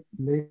make it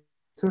later.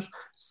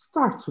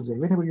 Start today.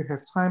 Whenever you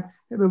have time,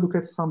 have a look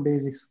at some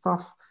basic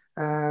stuff.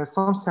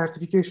 Some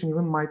certification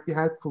even might be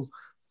helpful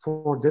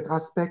for that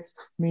aspect.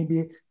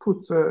 Maybe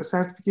put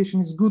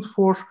certification is good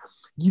for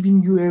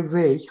giving you a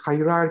way,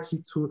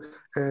 hierarchy to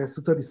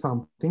study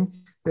something.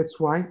 That's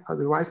why.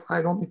 Otherwise,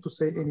 I don't need to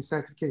say any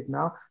certificate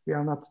now. We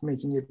are not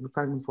making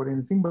advertisement for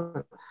anything,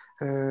 but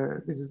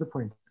this is the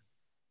point.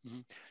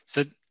 Mm-hmm.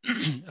 So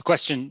a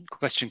question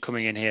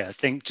coming in here. I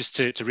think just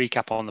to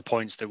recap on the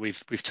points that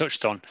we've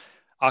touched on,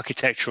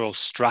 architectural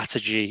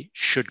strategy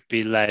should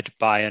be led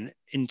by an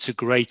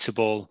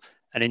integratable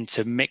and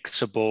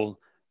intermixable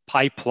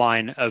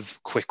pipeline of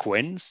quick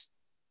wins.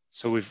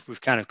 So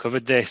we've kind of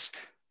covered this.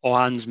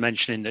 Orhan's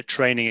mentioning that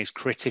training is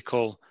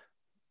critical,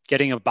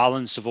 getting a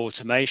balance of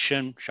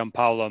automation,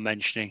 Gianpaolo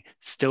mentioning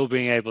still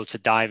being able to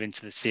dive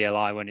into the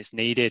CLI when it's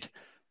needed.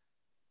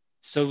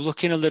 So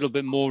looking a little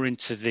bit more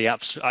into the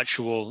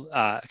actual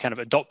kind of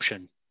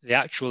adoption, the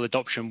actual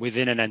adoption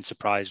within an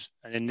enterprise,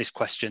 and in this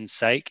question's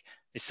sake,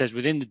 it says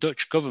within the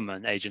Dutch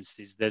government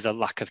agencies, there's a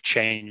lack of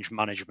change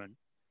management.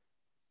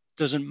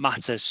 Doesn't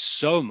matter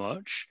so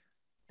much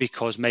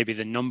because maybe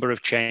the number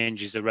of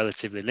changes are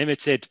relatively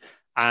limited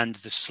and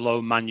the slow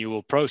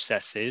manual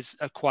processes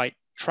are quite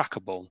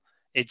trackable.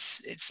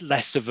 It's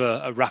less of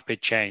a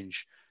rapid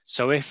change.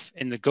 So if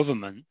in the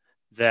government,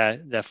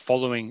 they're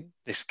following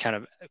this kind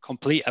of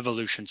complete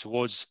evolution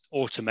towards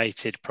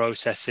automated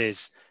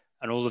processes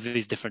and all of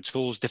these different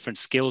tools, different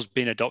skills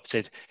being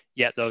adopted,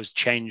 yet those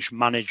change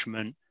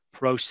management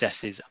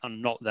processes are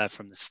not there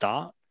from the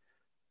start.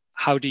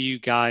 How do you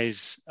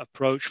guys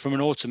approach from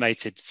an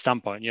automated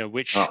standpoint? You know,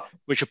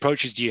 which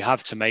approaches do you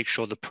have to make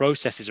sure the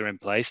processes are in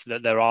place,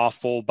 that there are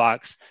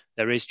fallbacks,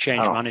 there is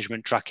change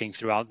management tracking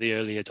throughout the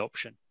early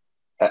adoption?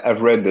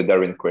 I've read the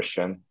Darren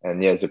question,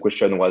 and yes, the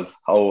question was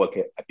how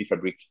IP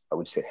Fabric, I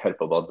would say,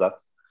 help about that.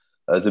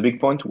 The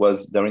big point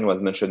was Darren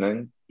was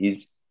mentioning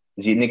is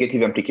the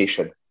negative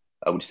implication,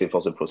 I would say,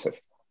 for the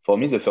process. For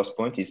me, the first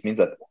point means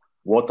that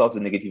what are the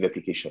negative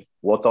applications?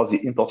 What are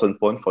the important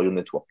points for your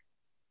network?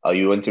 Are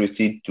you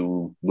interested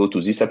to go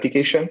to this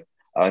application?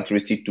 Are you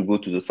interested to go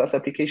to the SaaS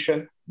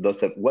application?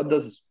 What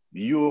does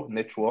your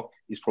network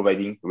is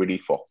providing really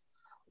for?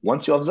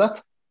 Once you have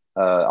that,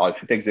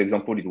 if you take the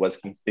example, it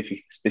was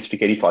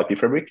specifically for IP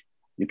Fabric,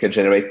 you can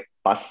generate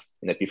paths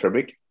in IP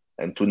Fabric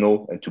and to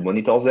know and to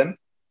monitor them.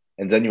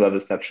 And then you have a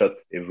snapshot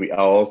every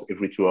hours,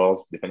 every 2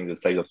 hours, depending on the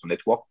size of the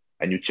network.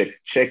 And you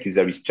check if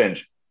there is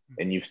change.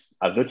 And if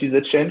I've noticed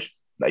the change,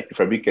 IP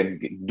Fabric can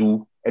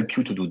help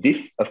you to do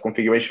diff of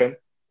configuration.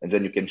 And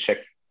then you can check,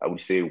 I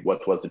would say,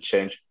 what was the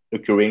change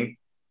occurring.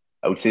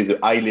 I would say the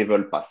high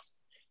level pass.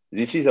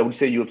 This is, I would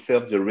say, you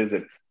observe the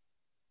result.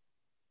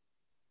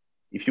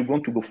 If you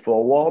want to go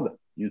forward,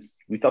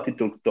 we started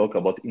to talk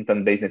about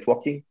intent-based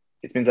networking.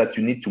 It means that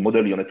you need to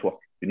model your network.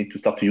 You need to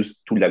start to use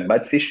tools like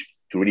Badfish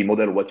to really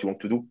model what you want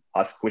to do,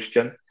 ask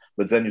questions.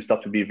 But then you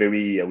start to be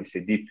very, I would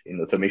say, deep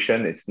in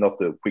automation. It's not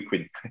a quick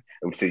win. I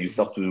would say you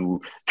start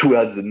to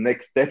add the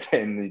next step,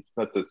 and it's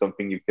not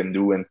something you can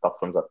do and start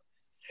from that.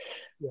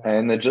 Yeah.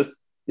 And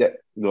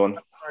go on.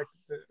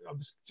 I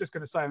was just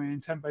going to say, I mean,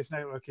 intent-based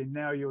networking,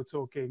 now you're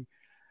talking,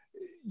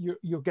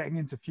 you're getting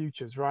into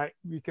futures, right?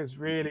 Because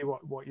really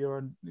what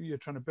you're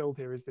trying to build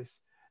here is this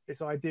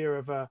idea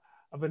of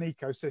an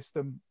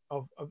ecosystem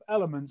of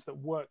elements that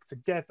work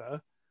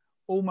together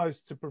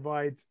almost to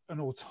provide an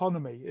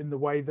autonomy in the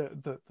way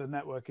that the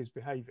network is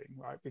behaving,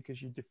 right?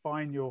 Because you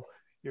define your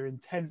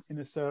intent in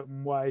a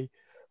certain way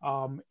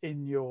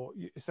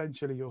in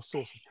essentially your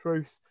source of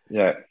truth.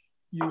 Yeah.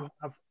 You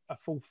have a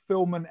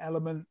fulfillment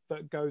element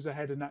that goes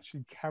ahead and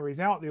actually carries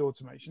out the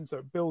automation. So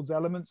it builds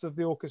elements of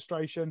the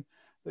orchestration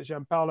that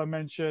Gianpaolo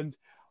mentioned,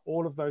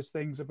 all of those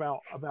things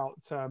about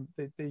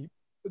the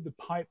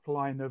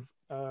pipeline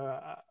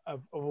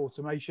of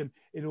automation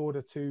in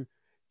order to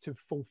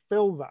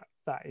fulfill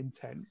that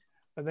intent.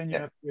 But then you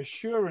have the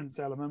assurance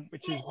element,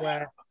 which is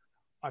where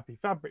IP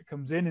Fabric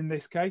comes in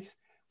this case,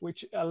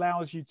 which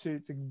allows you to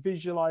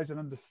visualize and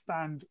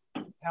understand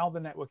how the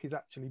network is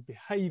actually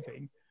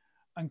behaving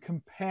and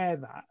compare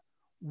that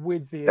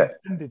with the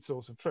intended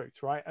source of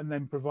truth, right? And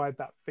then provide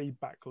that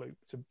feedback loop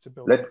to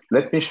build.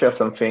 Let me share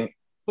something,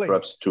 please,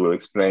 perhaps to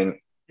explain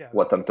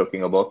what I'm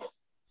talking about.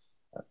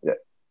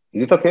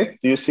 Is it okay?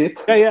 Do you see it?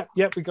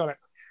 Yeah, we got it.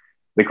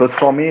 Because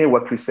for me,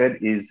 what we said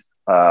is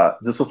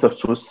the source of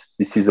truth,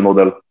 this is a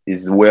model,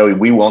 is where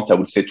we want, I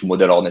would say, to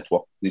model our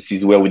network. This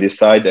is where we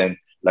decide, and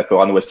like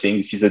Oran was saying,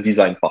 this is a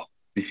design part.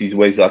 This is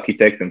where the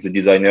architect and the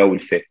designer will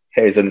say,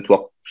 hey, the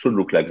network should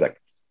look like that.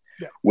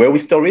 Yeah. Where we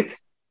store it,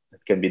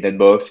 it can be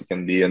Netbox, it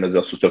can be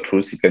another source of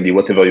truth, it can be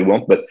whatever you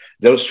want, but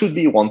there should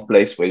be one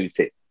place where you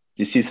say,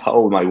 this is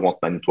how I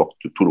want my network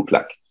to look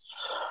like.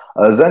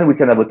 Then we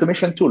can have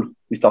automation tool.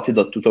 We started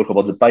to talk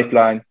about the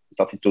pipeline. We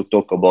started to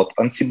talk about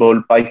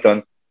Ansible,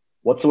 Python,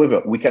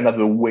 whatsoever. We can have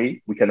a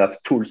way, we can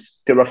have tools,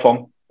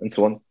 Terraform, and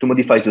so on, to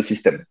modify the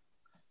system.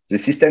 The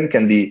system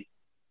can be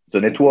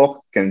the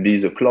network, can be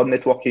the cloud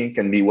networking,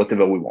 can be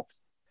whatever we want.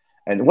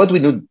 And what we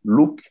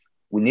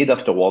need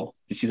afterward,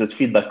 this is a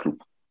feedback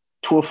loop.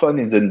 Too often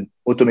in the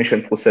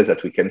automation process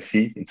that we can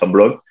see in some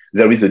blog,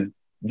 there is a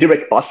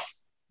direct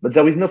pass, but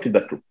there is no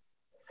feedback loop.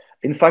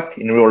 In fact,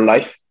 in real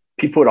life,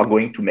 people are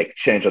going to make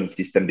change on the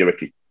system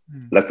directly.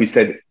 Like we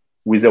said,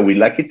 whether we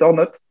like it or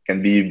not,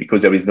 can be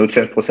because there is no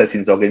change process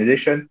in the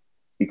organization,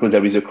 because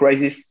there is a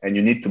crisis and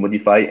you need to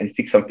modify and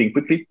fix something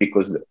quickly,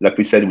 because like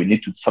we said, we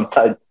need to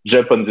sometimes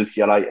jump on the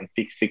CLI and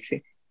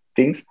fixing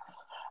things.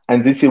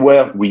 And this is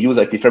where we use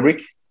IP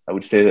Fabric. I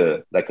would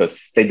say like a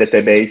state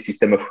database,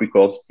 system of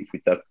records, if we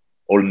type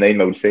all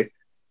name, I would say,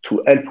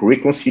 to help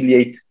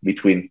reconciliate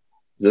between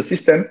the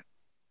system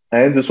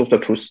and the source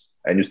of truth.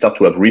 And you start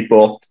to have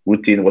report,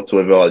 routine,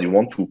 whatsoever you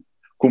want to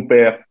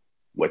compare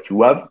what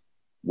you have,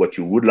 what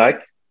you would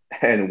like,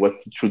 and what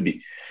it should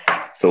be.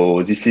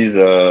 So this is,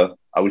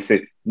 I would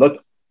say,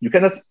 you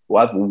cannot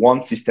have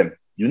one system.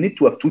 You need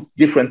to have two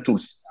different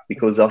tools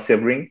because they are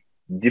serving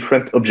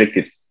different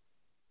objectives.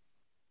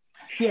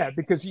 Yeah,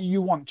 because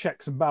you want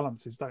checks and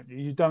balances, don't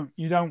you?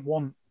 You don't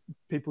want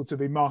people to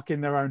be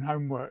marking their own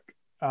homework.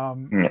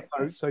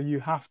 So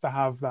you have to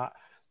have that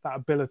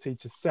ability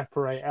to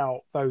separate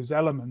out those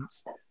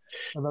elements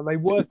so that they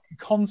work in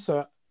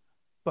concert,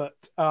 but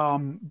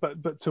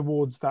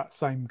towards that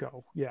same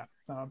goal. Yeah,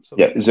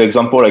 absolutely. Yeah, the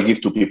example I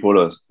give to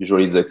people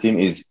usually in the team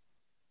is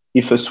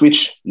if a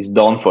switch is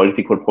down for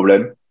electrical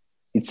problem,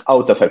 it's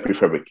out of IP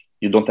Fabric.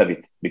 You don't have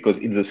it because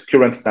in the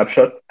current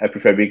snapshot, IP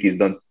Fabric is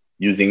done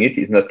using it,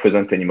 is not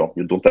present anymore.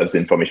 You don't have the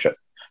information.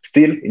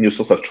 Still, in your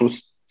source of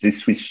truth,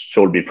 this switch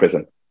should be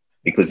present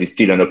because it's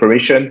still an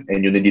operation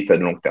and you need it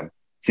at long term.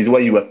 This is why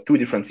you have two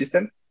different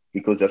systems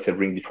because they're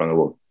serving different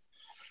roles.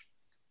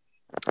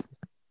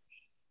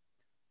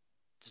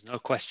 There's no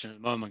question at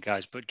the moment,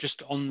 guys, but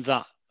just on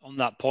that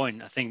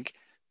point, I think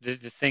the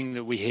thing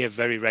that we hear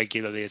very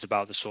regularly is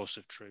about the source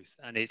of truth,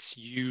 and it's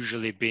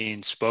usually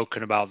being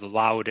spoken about the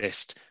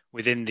loudest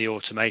within the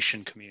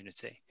automation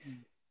community.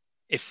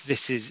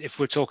 If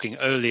we're talking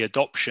early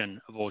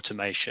adoption of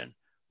automation,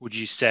 would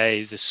you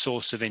say the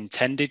source of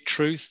intended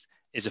truth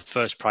is a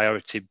first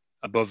priority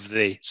above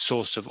the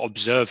source of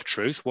observed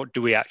truth? What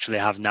do we actually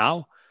have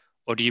now?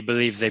 Or do you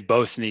believe they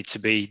both need to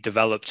be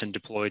developed and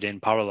deployed in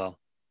parallel?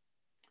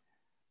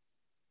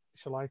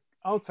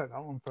 I'll take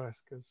that one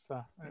first because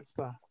it's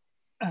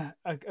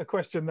a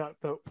question that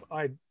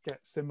I get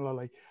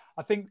similarly.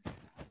 I think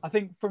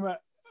from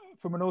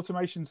an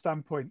automation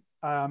standpoint,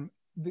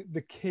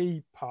 the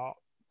key part,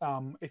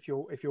 if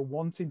you're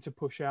wanting to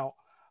push out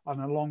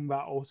and along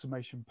that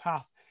automation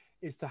path,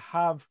 is to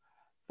have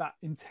that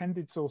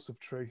intended source of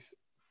truth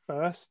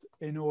first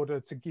in order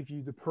to give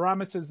you the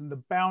parameters and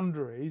the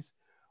boundaries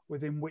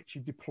within which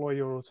you deploy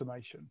your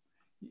automation.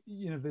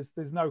 You know,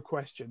 there's no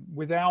question.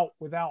 Without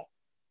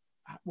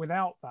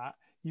that,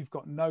 you've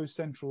got no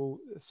central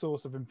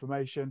source of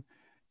information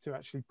to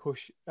actually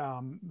push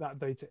that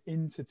data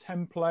into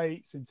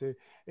templates,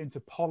 into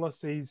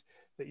policies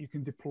that you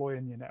can deploy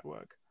in your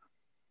network.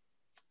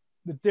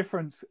 The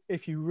difference,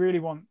 if you really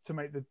want to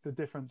make the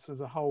difference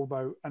as a whole,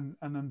 though, and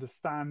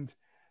understand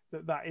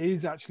that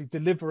is actually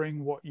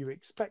delivering what you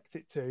expect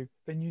it to,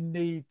 then you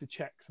need the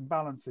checks and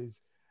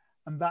balances.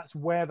 And that's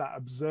where that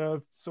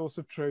observed source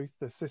of truth,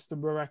 the system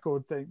of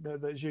record thing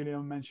that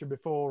Julien mentioned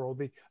before, or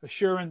the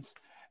assurance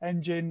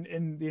engine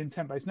in the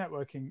intent-based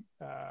networking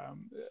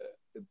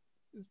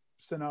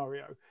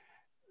scenario,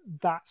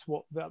 that's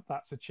what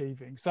that's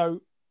achieving.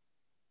 So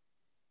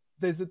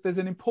there's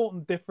an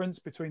important difference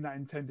between that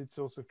intended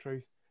source of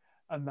truth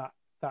and that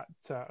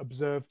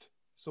observed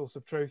source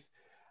of truth.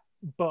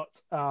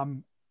 But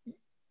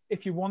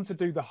if you want to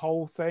do the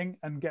whole thing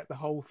and get the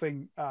whole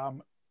thing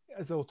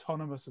as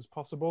autonomous as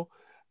possible,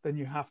 then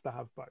you have to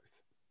have both.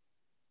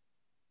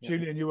 Yeah.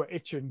 Julian, you were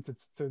itching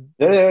to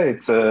Yeah,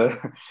 it's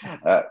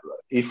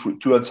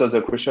to answer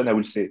the question, I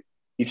will say,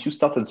 if you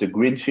start on the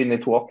greenfield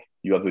network,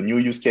 you have a new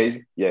use case,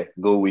 yeah,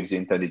 go with the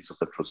intended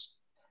source of truth.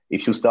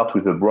 If you start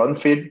with a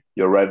brownfield,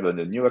 you arrive on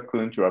a new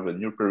account, you have a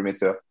new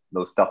perimeter.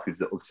 Now start with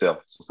the observe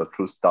source of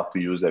truth, start to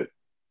use a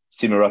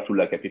similar tool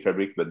like IP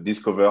Fabric, but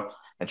discover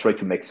and try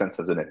to make sense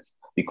of the net.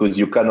 Because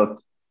you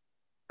cannot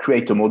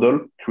create a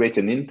model, create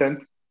an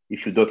intent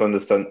if you don't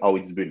understand how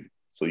it's built.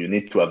 So you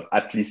need to have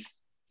at least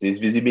this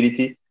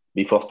visibility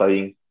before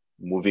starting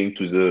moving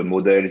to the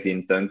models, the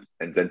intent,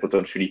 and then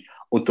potentially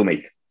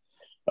automate.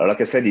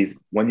 Like I said, is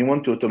when you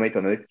want to automate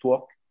on a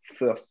network,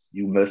 first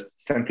you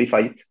must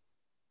simplify it,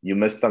 you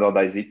must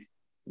standardize it,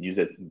 use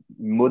it,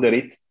 model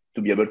it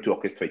to be able to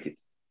orchestrate it.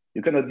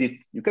 You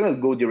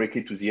cannot go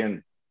directly to the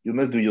end. You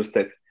must do your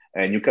step,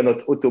 and you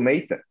cannot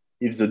automate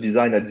if the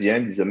design at the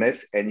end is a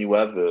mess and you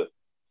have,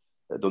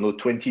 I don't know,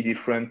 20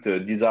 different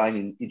design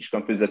in each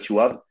campus that you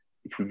have.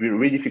 It will be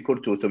really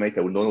difficult to automate,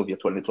 I will know,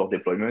 virtual network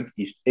deployment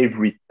if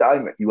every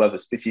time you have a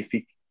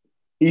specific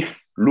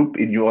if loop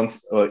in your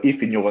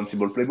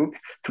Ansible playbook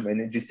to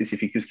manage this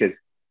specific use case.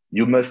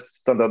 You must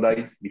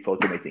standardize before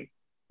automating.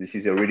 This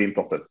is really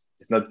important.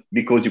 It's not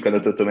because you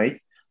cannot automate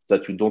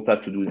that you don't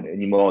have to do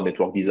any more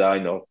network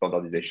design or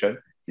standardization.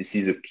 This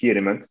is a key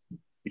element.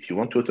 If you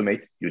want to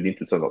automate, you need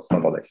to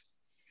standardize.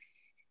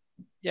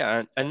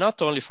 Yeah, and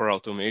not only for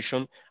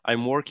automation,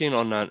 I'm working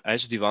on an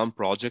SD-WAN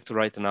project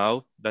right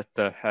now that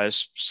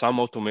has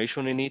some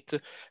automation in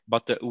it,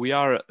 but we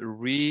are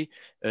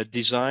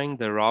redesigning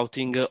the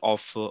routing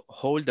of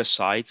all the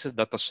sites,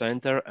 data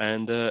center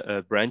and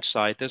branch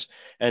sites,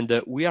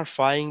 and we are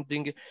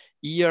finding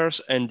years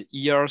and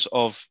years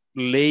of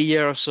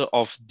layers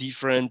of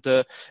different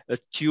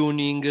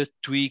tuning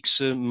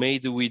tweaks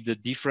made with a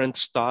different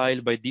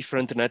style by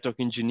different network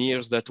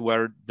engineers that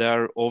were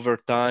there over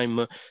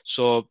time.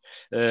 So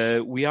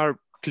we are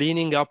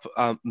cleaning up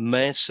a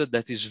mess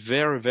that is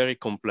very, very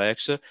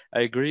complex.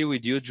 I agree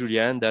with you,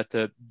 Julien, that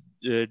the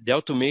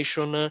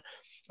automation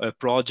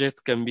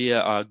project can be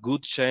a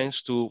good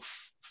chance to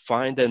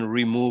find and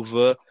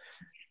remove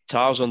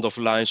thousands of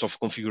lines of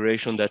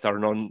configuration that are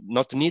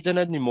not needed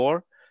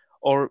anymore,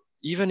 or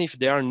even if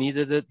they are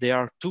needed, they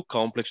are too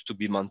complex to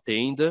be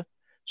maintained.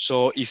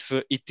 So if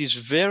it is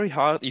very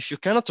hard, if you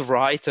cannot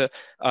write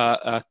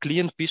a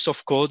clean piece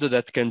of code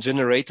that can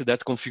generate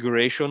that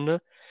configuration,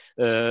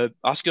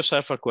 ask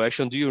yourself a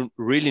question: do you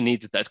really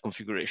need that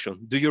configuration?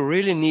 Do you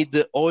really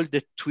need all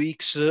the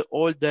tweaks,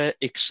 all the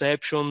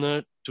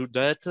exception to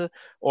that,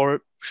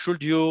 or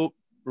should you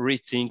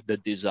rethink the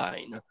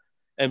design?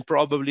 And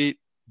probably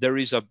there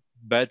is a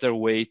better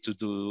way to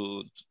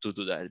do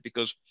that,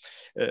 because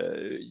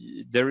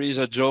there is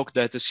a joke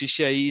that the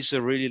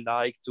CCIEs really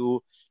like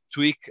to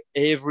tweak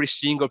every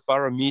single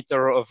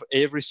parameter of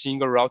every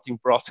single routing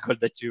protocol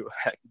that you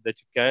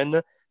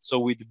can. So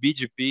with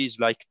BGP is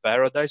like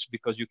paradise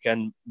because you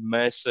can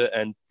mess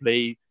and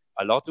play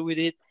a lot with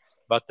it.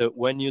 But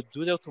when you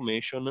do the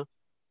automation,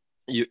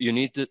 you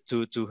need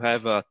to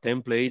have a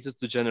template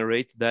to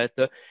generate that.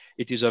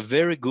 It is a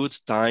very good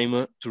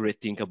time to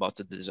rethink about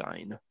the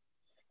design.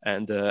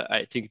 And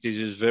I think this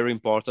is very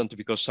important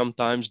because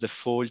sometimes the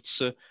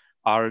faults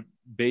are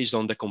based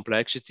on the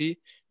complexity,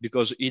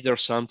 because either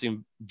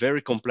something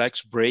very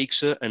complex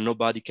breaks and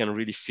nobody can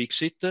really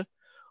fix it,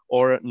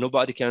 or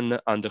nobody can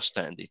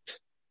understand it.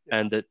 Yeah.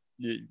 And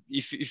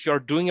if you are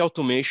doing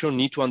automation, you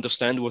need to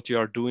understand what you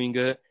are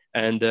doing,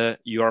 and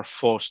you are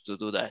forced to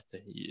do that.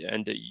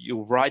 And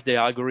you write the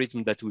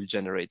algorithm that will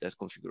generate that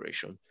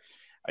configuration.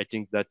 I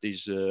think that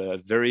is a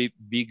very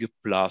big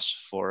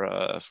plus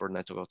for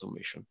network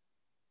automation.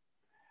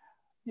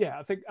 Yeah,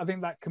 I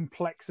think that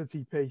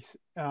complexity piece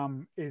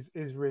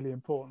is really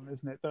important,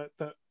 isn't it?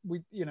 That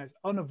we, it's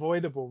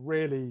unavoidable,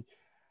 really.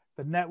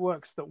 The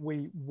networks that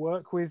we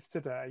work with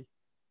today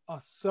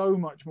are so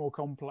much more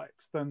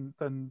complex than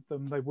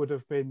they would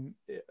have been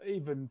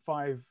even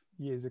 5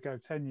 years ago,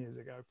 10 years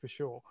ago, for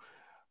sure.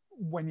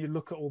 When you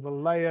look at all the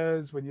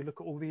layers, when you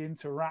look at all the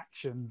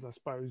interactions, I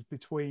suppose,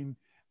 between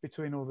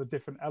all the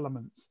different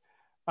elements.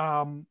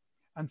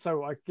 And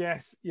so I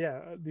guess,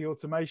 yeah, the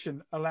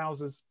automation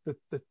allows us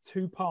the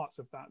two parts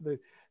of that,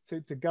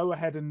 to go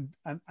ahead and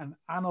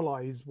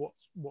analyze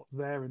what's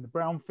there in the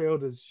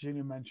brownfield, as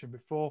Julien mentioned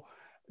before,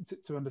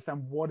 to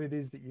understand what it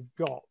is that you've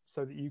got,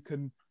 so that you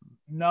can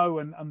know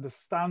and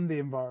understand the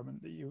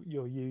environment that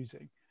you're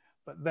using.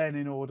 But then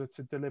in order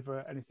to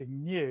deliver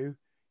anything new,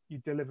 you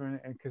deliver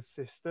it in a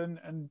consistent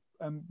and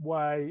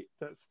way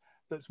that's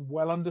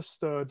well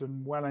understood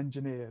and well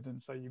engineered.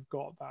 And so you've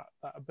got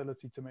that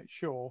ability to make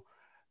sure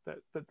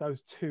that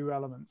those two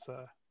elements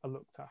are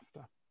looked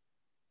after.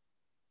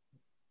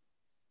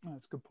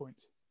 That's a good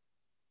point.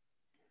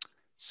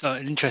 So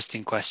an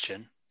interesting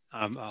question.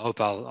 I hope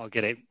I'll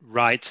get it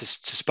right to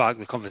spark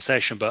the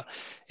conversation. But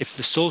if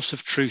the source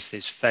of truth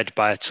is fed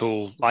by a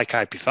tool like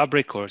IP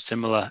Fabric or a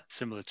similar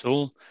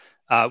tool,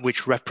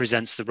 which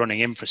represents the running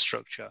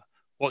infrastructure,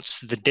 what's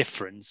the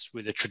difference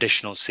with a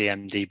traditional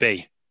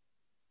CMDB?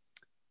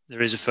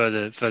 there is a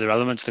further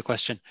element to the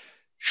question.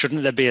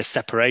 Shouldn't there be a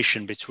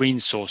separation between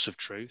source of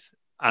truth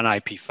and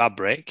IP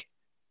fabric,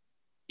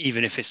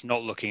 even if it's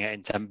not looking at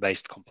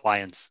intent-based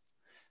compliance?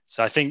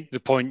 So I think the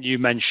point you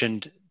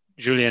mentioned,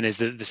 Julien, is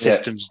that the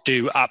systems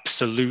do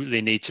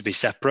absolutely need to be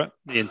separate.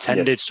 The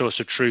intended source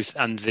of truth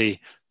and the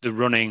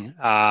running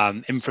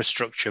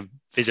infrastructure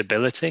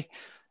visibility.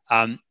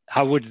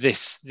 How would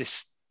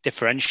this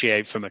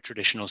differentiate from a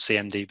traditional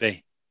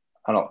CMDB?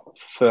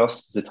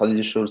 First, the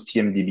traditional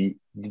CMDB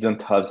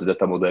didn't have the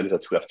data model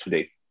that we have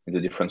today in the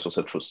different source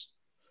of truth.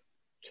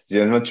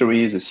 The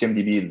inventory, the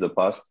CMDB in the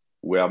past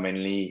were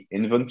mainly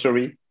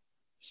inventory,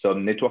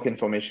 some network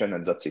information,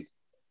 and that's it.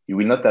 You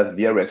will not have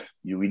VRF,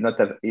 you will not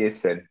have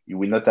ASN, you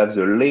will not have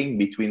the link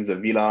between the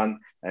VLAN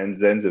and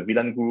then the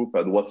VLAN group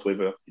and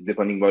whatsoever,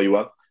 depending where you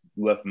are.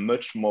 You have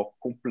much more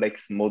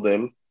complex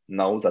model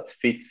now that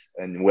fits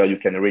and where you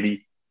can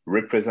really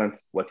represent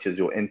what is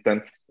your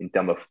intent in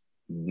terms of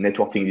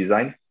networking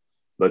design.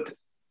 But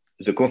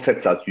the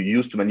concept that you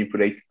use to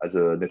manipulate as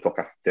a network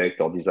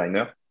architect or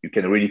designer, you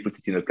can really put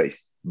it in a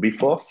place.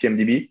 Before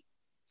CMDB,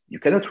 you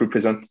cannot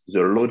represent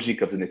the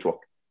logic of the network.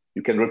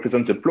 You can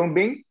represent the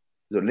plumbing,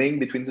 the link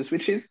between the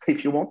switches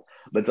if you want,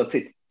 but that's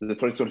it. The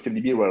traditional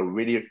CMDB were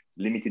really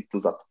limited to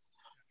that.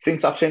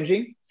 Things are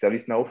changing.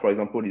 ServiceNow, for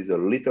example, is a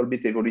little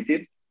bit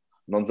evoluted.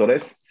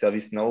 Nonetheless,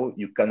 ServiceNow,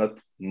 you cannot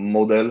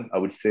model, I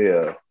would say,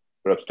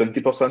 perhaps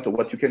 20% of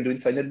what you can do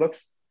inside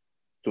Netbox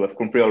to have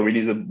compared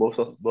really both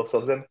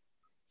of them.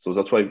 So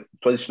that's why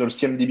traditional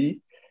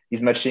CMDB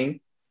is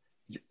matching.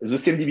 The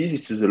CMDB,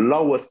 this is the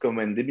lowest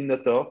common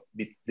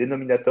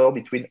denominator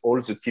between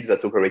all the teams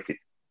that operate it.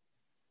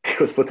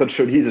 Because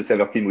potentially the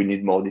server team will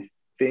need more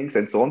things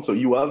and so on. So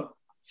you have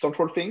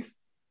central things,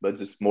 but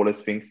the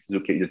smallest things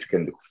that you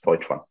can do for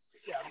each one.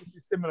 Yeah,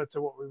 it's similar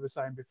to what we were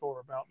saying before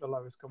about the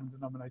lowest common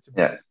denominator.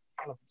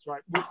 Elements,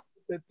 right?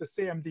 The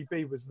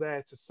CMDB was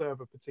there to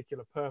serve a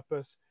particular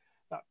purpose.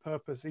 That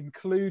purpose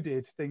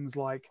included things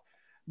like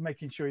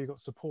making sure you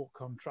got support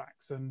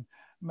contracts and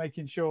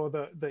making sure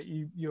that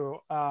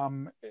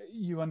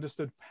you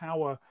understood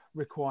power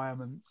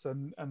requirements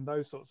and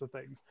those sorts of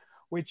things,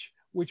 which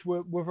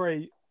were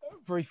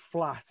very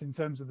flat in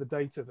terms of the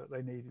data that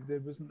they needed. There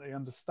wasn't the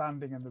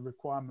understanding and the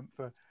requirement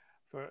for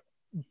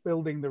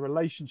building the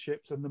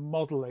relationships and the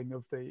modeling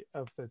of the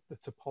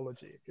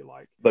topology, if you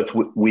like. But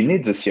we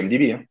need the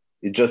CMDB.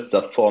 It's just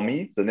that for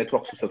me, the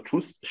network source of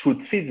truth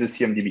should fit the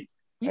CMDB.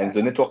 Yeah. And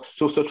the network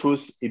source of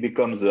truth, it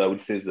becomes, I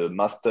would say, the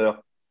master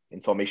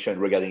information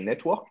regarding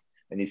network,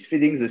 and it's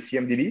feeding the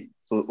CMDB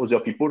so other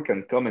people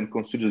can come and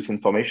consider this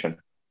information.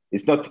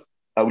 It's not,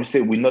 I would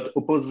say, we not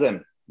oppose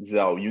them.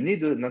 You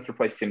need an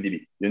enterprise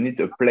CMDB. You need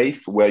a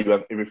place where you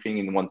have everything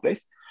in one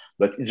place,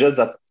 but it's just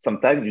that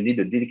sometimes you need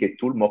a dedicated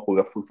tool more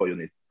powerful for your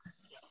need.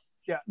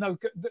 Yeah, no,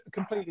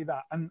 completely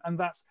that. And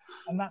that's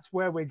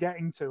where we're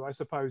getting to, I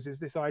suppose, is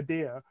this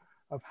idea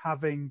of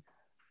having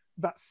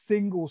that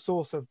single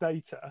source of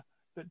data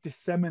that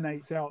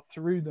disseminates out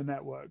through the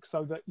network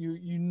so that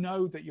you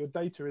know that your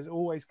data is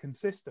always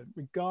consistent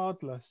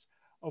regardless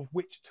of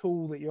which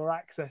tool that you're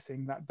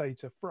accessing that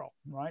data from,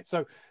 right?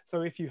 So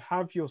if you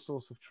have your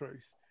source of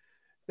truth,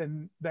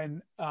 then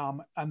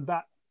and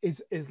that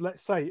is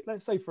let's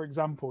say for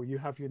example you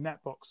have your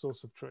Netbox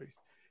source of truth,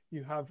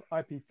 you have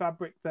IP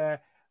Fabric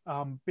there,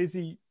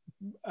 busy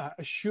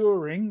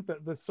assuring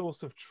that the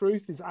source of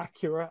truth is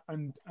accurate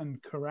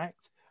and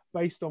correct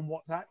based on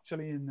what's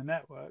actually in the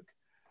network.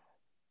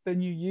 Then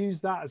you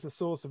use that as a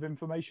source of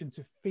information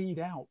to feed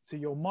out to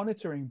your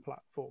monitoring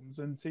platforms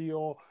and to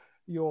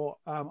your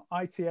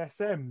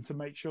ITSM to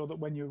make sure that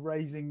when you're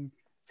raising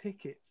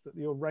tickets that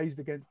you're raised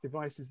against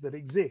devices that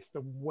exist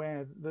and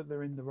where that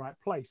they're in the right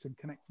place and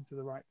connected to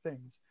the right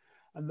things,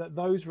 and that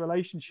those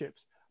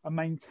relationships are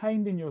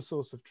maintained in your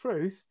source of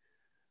truth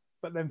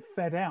but then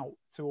fed out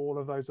to all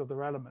of those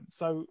other elements.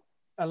 So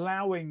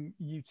allowing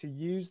you to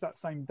use that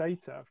same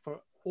data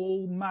for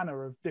all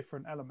manner of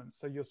different elements.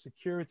 So your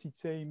security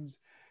teams,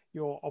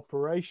 your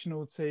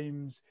operational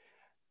teams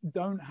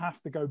don't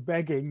have to go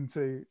begging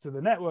to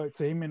the network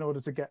team in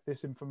order to get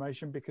this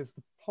information, because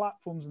the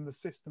platforms and the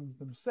systems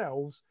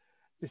themselves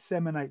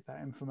disseminate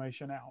that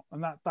information out.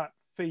 And that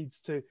feeds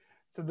to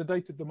the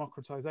data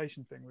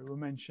democratization thing we were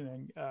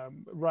mentioning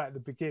right at the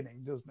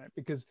beginning, doesn't it?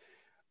 Because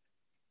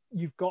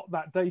you've got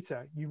that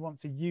data, you want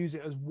to use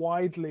it as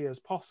widely as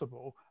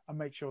possible and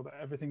make sure that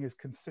everything is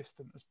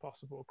consistent as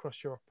possible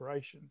across your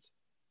operations.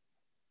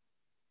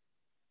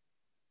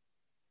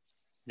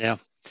 Yeah.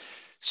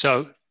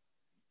 So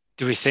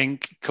do we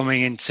think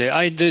coming into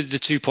the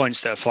 2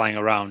 points that are flying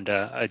around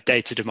are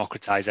data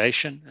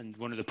democratization, and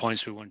one of the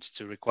points we wanted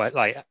to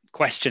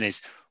question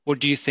is, what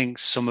do you think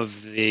some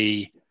of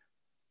the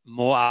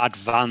more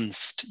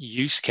advanced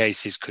use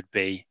cases could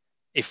be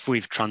if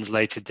we've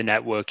translated the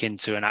network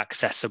into an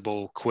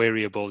accessible,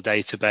 queryable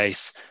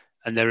database,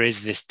 and there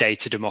is this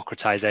data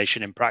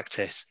democratization in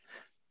practice,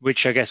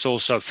 which I guess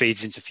also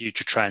feeds into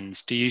future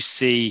trends? Do you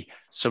see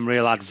some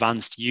real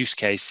advanced use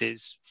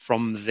cases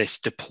from this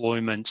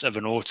deployment of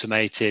an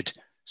automated,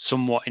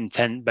 somewhat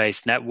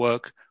intent-based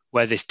network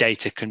where this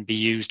data can be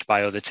used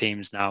by other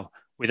teams now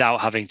without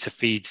having to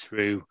feed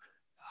through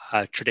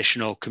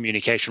traditional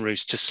communication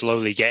routes to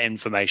slowly get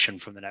information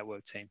from the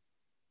network team.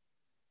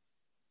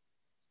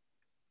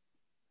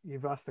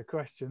 You've asked a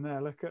question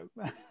there. Look at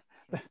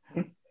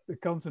the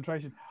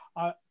concentration.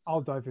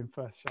 I'll dive in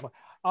first, shall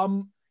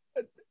I?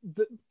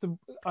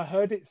 I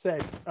heard it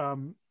said,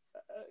 and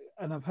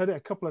I've heard it a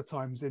couple of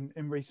times in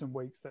recent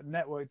weeks, that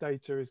network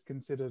data is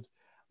considered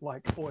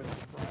like oil,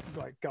 right?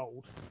 Like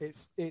gold.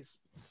 It's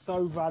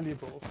so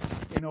valuable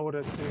in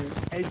order to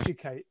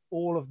educate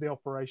all of the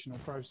operational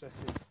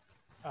processes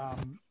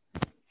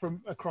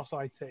from across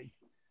IT,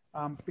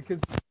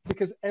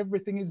 because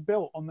everything is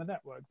built on the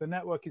network. The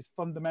network is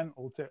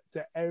fundamental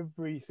to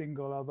every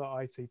single other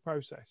IT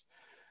process.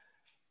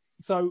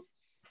 So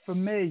for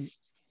me,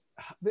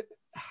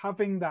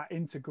 having that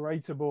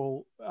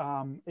integratable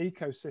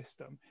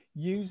ecosystem,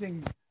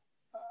 using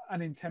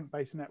an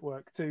intent-based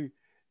network to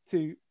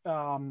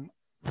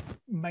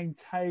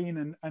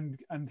maintain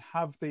and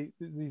have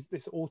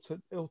this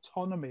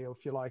autonomy,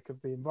 if you like,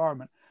 of the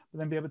environment, but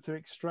then be able to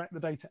extract the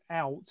data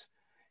out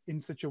in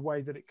such a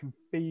way that it can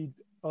feed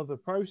other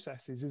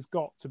processes has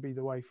got to be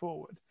the way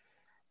forward.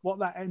 What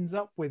that ends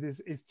up with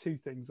is two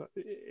things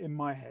in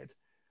my head.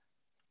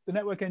 The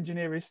network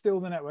engineer is still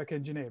the network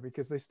engineer,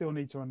 because they still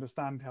need to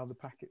understand how the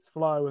packets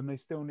flow, and they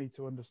still need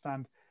to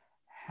understand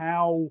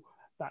how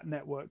that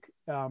network,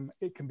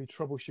 it can be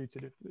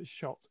troubleshooted if it's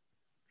shot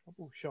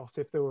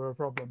if there were a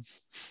problem.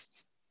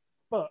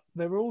 But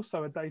they're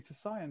also a data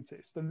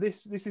scientist, and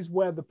this is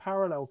where the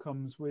parallel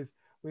comes with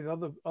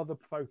other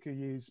folk who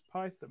use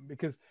Python,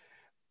 because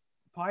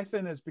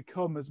Python has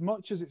become, as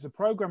much as it's a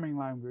programming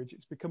language,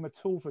 it's become a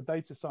tool for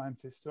data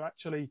scientists to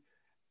actually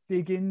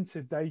dig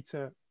into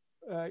data,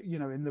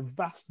 in the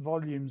vast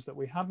volumes that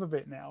we have of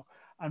it now,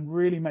 and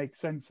really make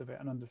sense of it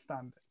and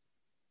understand it.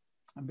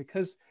 And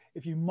because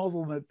if you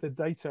model the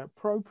data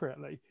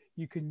appropriately,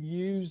 you can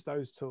use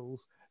those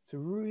tools to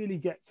really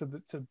get to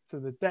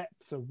the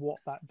depths of what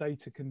that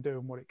data can do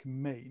and what it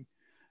can mean.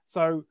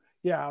 So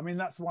yeah, I mean,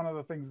 that's one of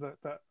the things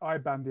that I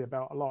bandy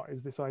about a lot,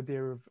 is this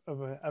idea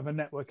of a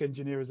network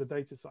engineer as a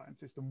data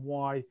scientist, and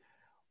why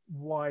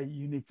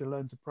you need to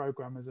learn to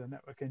program as a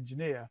network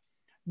engineer,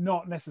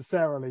 not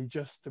necessarily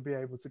just to be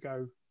able to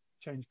go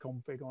change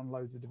config on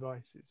loads of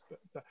devices.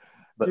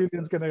 But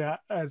Julian's going to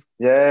ask.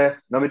 Yeah,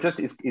 no, but just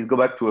is go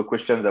back to a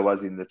question that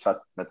was in the chat,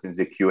 not in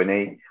the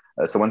Q&A.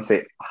 Someone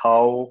say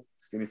how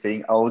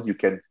you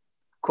can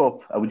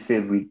cope, I would say,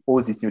 with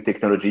all this new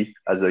technology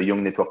as a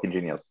young network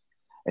engineers.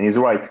 And he's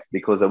right,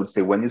 because I would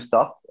say when you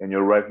start and you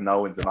arrive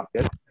now in the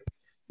market,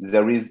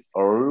 there is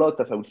a lot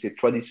of, I would say,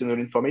 traditional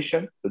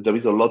information, but there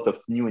is a lot of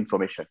new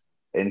information,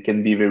 and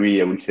can be very,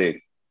 I would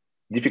say,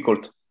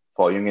 difficult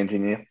for a young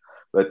engineer.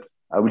 But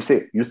I would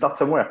say you start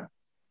somewhere.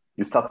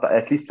 You start,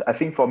 at least, I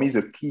think for me,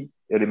 the key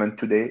element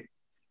today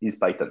is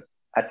Python,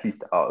 at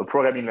least a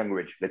programming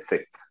language, let's say.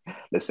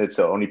 Let's say it's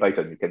only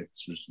Python. You can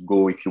just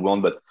go if you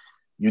want, but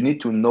you need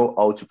to know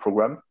how to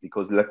program,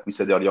 because like we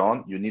said earlier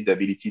on, you need the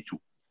ability to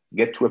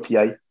get to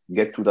API,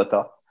 get to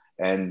data.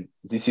 And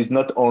this is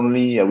not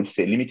only, I would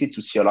say, limited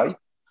to CLI.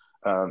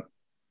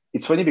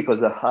 It's funny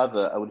because I have,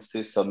 I would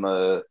say, some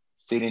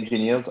sales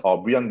engineers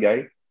or brilliant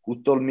guy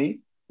who told me,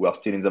 who are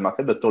still in the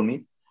market, but told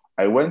me,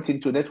 I went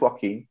into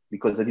networking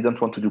because I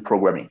didn't want to do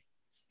programming.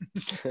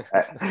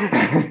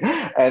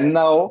 And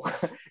now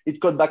it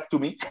got back to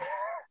me.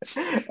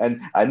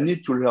 And I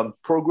need to learn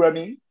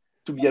programming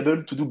to be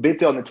able to do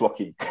better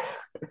networking.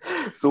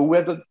 So we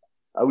have,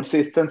 I would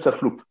say, sense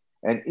of loop.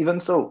 And even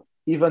so,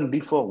 even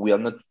before, we are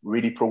not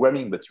really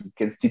programming, but you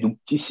can still do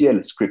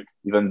TCL script.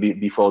 Even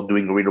before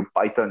doing real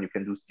Python, you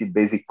can do still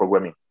basic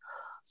programming.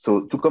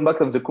 So to come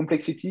back on the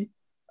complexity,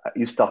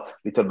 you start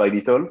little by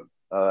little.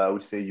 I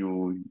would say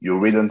you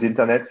read on the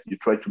internet, you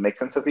try to make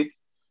sense of it.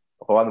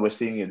 Rohan was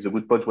saying the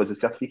good point was a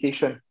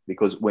certification,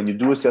 because when you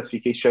do a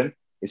certification,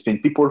 it's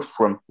been people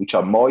which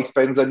are more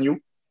experienced than you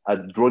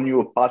had drawn you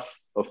a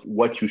path of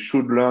what you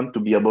should learn to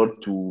be able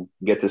to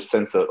get a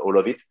sense of all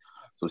of it.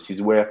 So this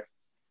is where,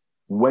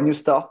 when you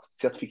start,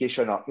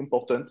 certification are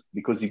important,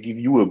 because they give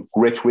you a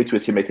great way to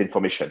estimate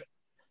information.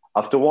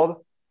 Afterward,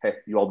 hey,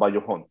 you are by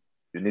your own.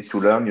 You need to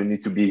learn, you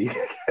need to be,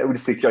 I would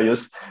say,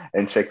 curious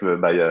and check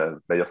by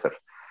yourself.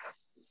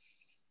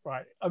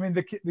 Right. I mean,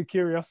 the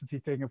curiosity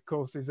thing, of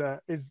course, is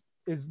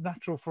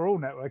natural for all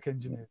network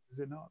engineers, is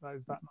it not?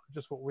 Is that not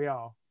just what we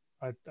are?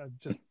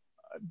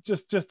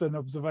 Just an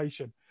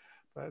observation.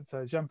 But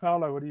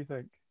Gianpaolo, what do you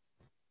think?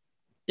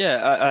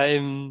 Yeah,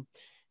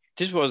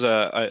 this was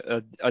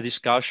a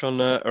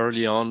discussion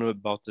early on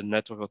about the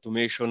network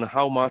automation.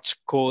 How much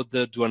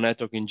code do a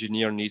network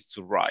engineer need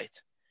to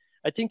write?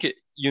 I think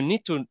you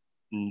need to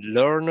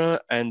learn,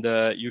 and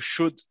you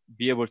should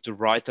be able to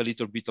write a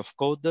little bit of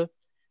code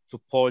to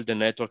poll the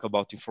network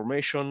about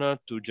information,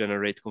 to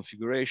generate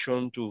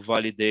configuration, to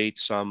validate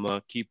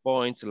some key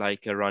points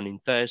like running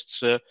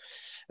tests.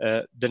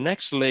 The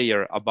next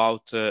layer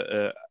about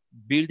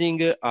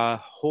building a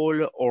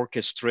whole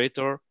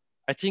orchestrator,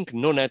 I think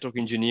no network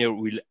engineer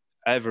will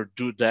ever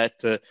do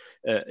that,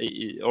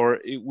 or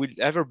it will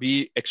ever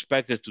be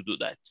expected to do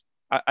that.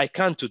 I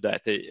can't do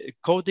that.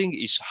 Coding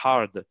is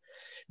hard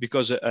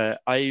because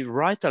I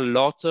write a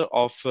lot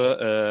of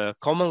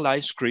command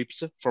line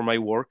scripts for my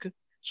work.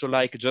 So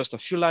like just a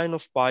few lines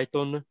of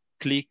Python,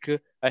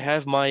 click, I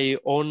have my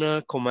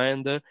own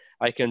command.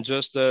 I can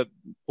just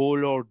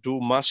pull or do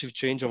massive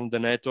change on the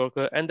network.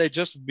 And I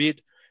just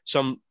build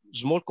some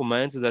small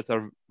commands that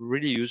are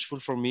really useful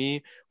for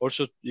me.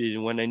 Also,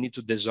 when I need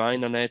to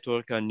design a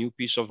network, a new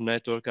piece of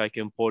network, I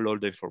can pull all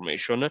the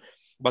information.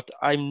 But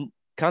I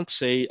can't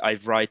say I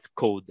write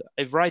code.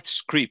 I write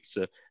scripts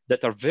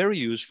that are very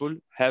useful,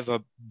 have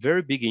a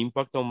very big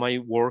impact on my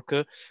work,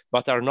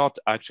 but are not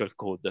actual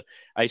code.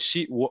 I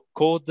see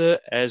code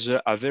as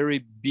a very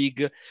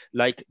big,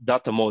 like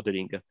data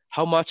modeling.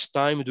 How much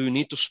time do you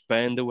need to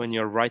spend when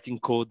you're writing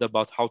code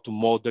about how to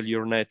model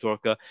your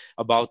network,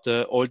 about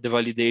all the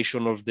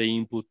validation of the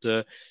input,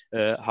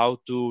 how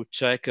to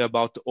check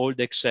about all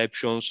the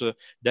exceptions.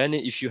 Then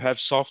if you have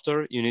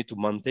software, you need to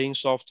maintain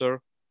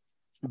software.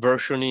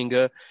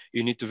 Versioning,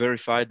 you need to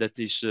verify that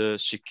it's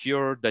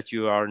secure, that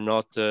you are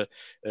not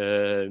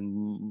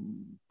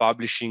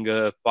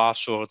publishing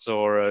passwords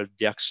or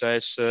the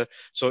access.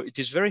 So it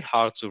is very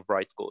hard to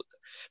write code.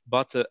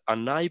 But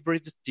an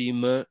hybrid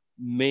team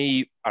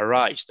may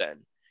arise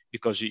then,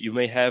 because you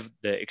may have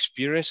the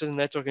experienced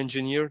network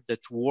engineer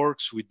that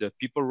works with the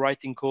people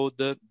writing code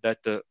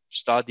that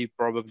study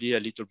probably a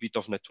little bit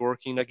of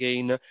networking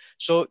again.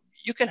 So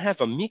you can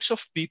have a mix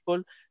of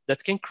people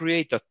that can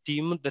create a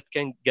team that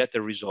can get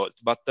a result.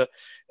 But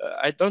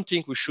I don't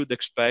think we should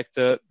expect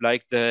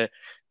like the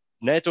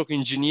network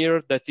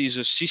engineer that is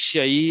a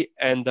CCIE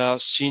and a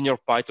senior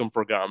Python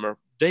programmer.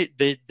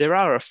 There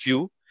are a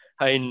few.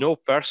 I know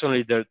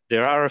personally that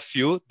there are a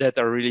few that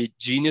are really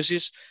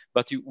geniuses,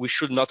 but we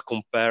should not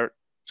compare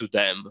to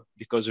them,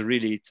 because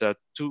really it's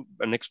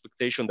an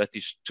expectation that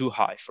is too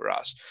high for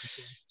us.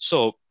 Okay.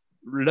 So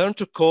learn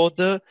to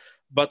code,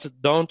 but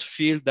don't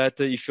feel that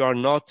if you are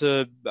not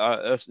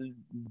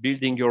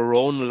building your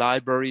own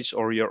libraries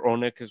or your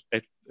own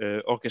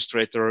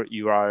orchestrator,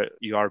 you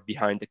are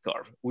behind the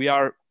curve. We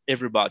are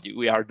everybody.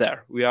 We are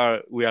there. We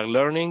are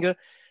learning,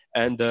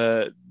 and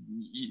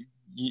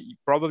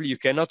probably you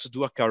cannot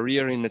do a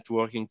career in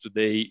networking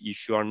today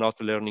if you are not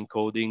learning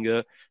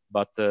coding.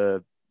 But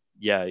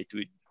yeah,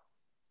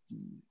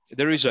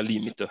 there is a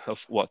limit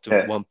of what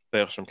one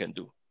person can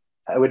do.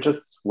 I would just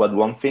add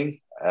one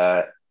thing.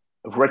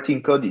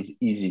 Writing code is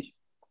easy.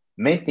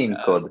 Maintaining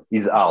code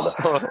is hard.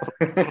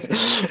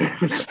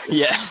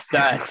 Yes,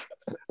 that.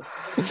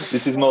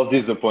 This is more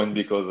disappointing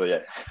because,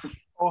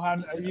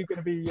 Orhan, are you going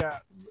to be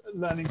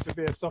learning to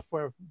be a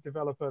software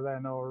developer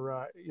then, or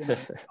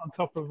on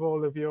top of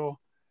all of your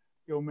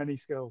many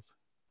skills?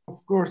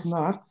 Of course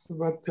not.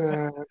 But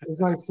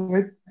as I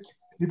said,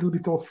 a little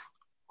bit of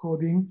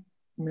coding,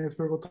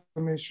 network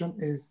automation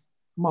is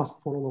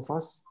must for all of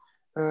us.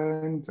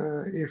 And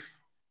if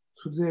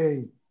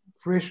today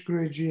fresh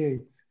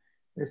graduate,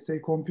 let's say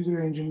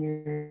computer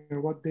engineer,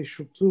 what they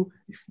should do,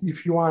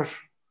 if you are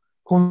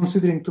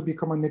considering to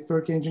become a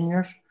network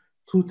engineer,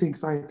 two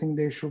things I think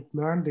they should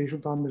learn, they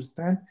should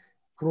understand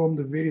from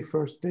the very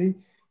first day: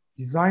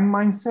 design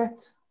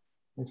mindset,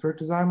 network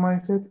design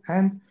mindset,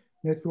 and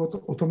network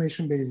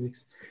automation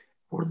basics.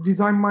 For the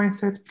design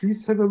mindset,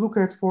 please have a look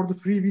at, for the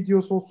free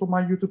videos, also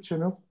my YouTube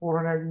channel,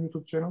 Orhan Ergin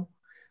YouTube channel.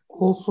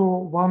 Also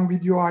one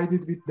video I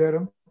did with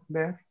Darren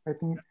there, I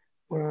think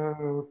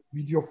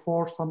video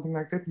 4, something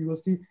like that. You will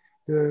see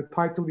the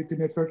title with the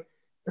network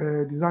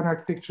design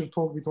architecture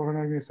talk with Orhan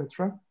Ergin,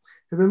 etc.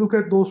 Have a look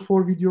at those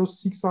 4 videos,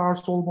 6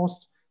 hours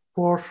almost,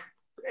 for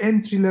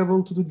entry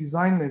level to the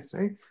design, let's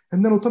say.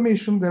 And then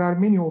automation, there are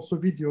many also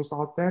videos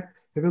out there.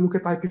 Have a look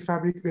at IP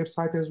Fabric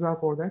website as well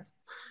for that.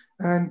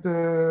 And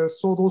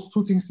so those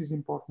 2 things is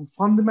important,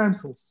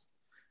 fundamentals.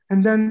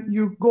 And then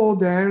you go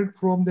there,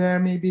 from there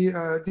maybe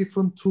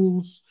different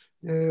tools.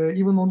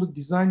 Even on the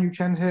design, you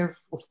can have,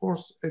 of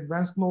course,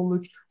 advanced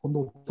knowledge. On the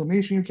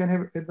automation, you can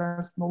have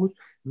advanced knowledge.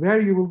 Where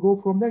you will go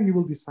from there, you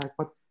will decide.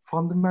 But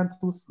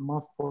fundamentals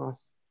must for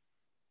us.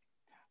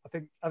 I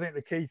think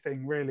the key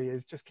thing really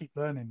is just keep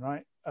learning,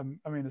 right?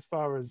 I mean, as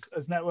far as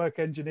network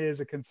engineers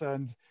are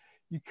concerned,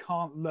 you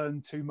can't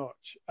learn too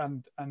much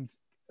and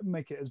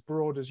make it as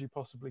broad as you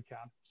possibly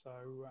can. So,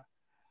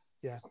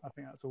 yeah, I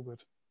think that's all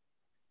good.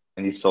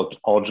 And it's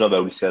our job, I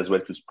would say, as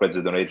well, to spread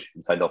the knowledge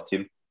inside our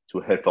team, to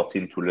help our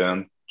team to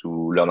learn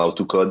how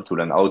to code, to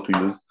learn how to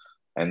use.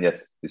 And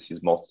yes, this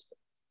is more.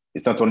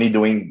 It's not only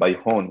doing by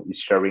own, it's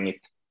sharing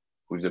it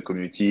with the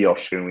community or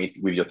sharing it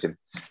with your team.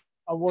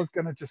 I was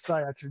going to just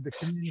say, actually, the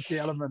community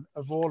element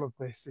of all of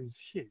this is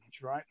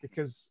huge, right?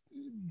 Because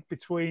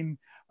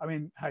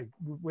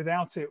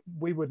without it,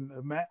 we wouldn't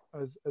have met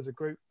as a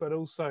group, but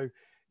also,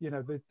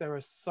 there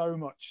is so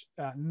much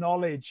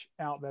knowledge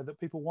out there that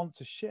people want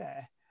to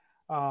share,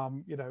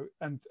 and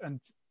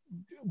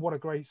what a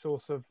great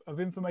source of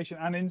information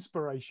and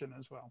inspiration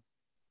as well.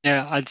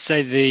 Yeah, I'd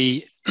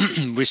say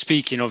we're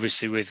speaking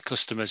obviously with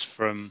customers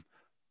from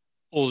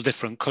all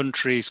different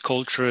countries,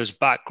 cultures,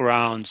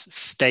 backgrounds,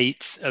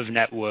 states of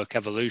network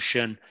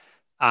evolution,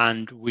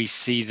 and we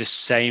see the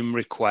same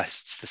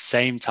requests, the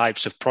same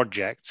types of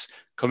projects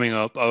coming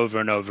up over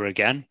and over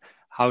again.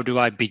 How do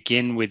I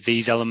begin with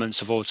these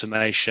elements of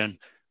automation?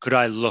 Could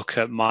I look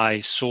at my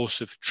source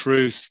of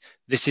truth?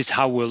 This is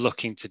how we're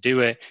looking to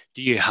do it.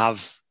 Do you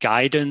have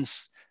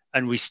guidance?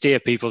 And we steer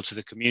people to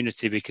the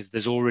community because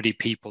there's already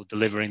people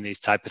delivering these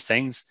type of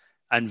things,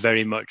 and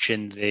very much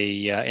in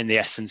the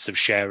essence of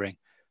sharing.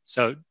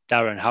 So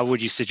Darren, how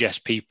would you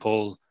suggest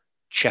people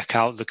check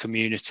out the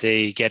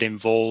community, get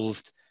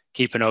involved,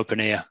 keep an open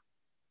ear?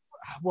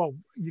 Well,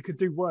 you could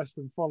do worse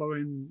than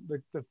following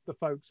the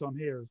folks on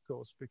here, of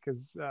course,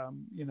 because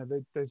you know,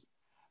 there's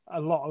a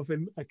lot of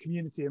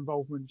community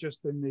involvement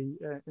just in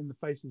the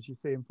faces you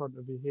see in front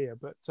of you here.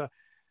 But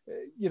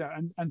you know,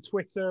 and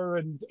Twitter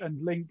and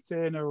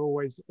LinkedIn are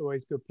always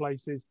good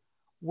places.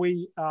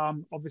 We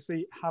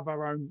obviously have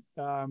our own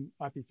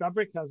IP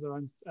Fabric has our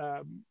own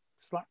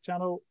Slack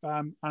channel,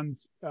 and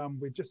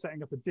we're just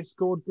setting up a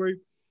Discord group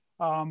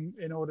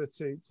in order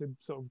to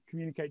sort of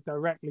communicate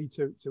directly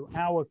to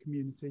our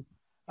community.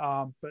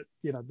 But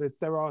you know,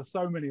 there are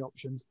so many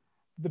options.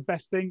 The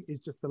best thing is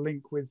just to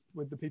link with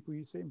the people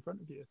you see in front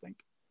of you, I think.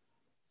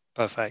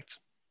 Perfect.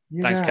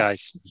 Yeah. Thanks,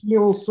 guys.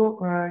 Also,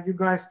 you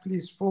guys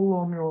please follow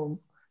on your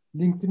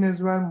LinkedIn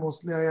as well.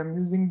 Mostly I am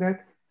using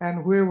that,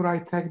 and whoever I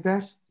tag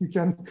there, you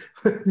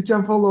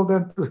can follow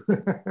them too.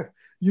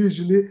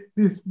 Usually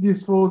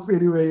these folks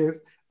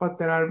anyways, but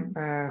there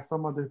are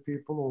some other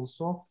people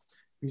also,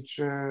 which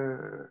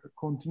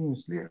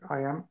continuously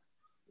I am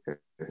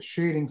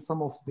sharing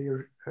some of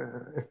their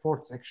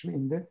efforts actually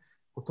in the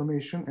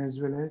automation as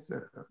well as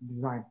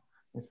design,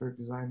 network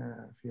design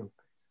field.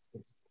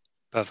 Basically.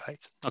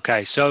 Perfect.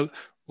 Okay, so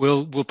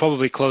we'll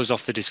probably close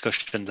off the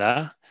discussion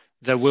there.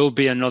 There will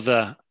be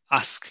another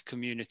Ask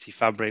Community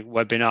Fabric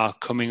webinar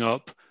coming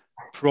up,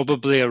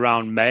 probably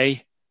around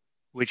May,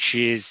 which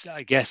is,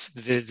 I guess,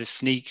 the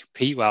sneak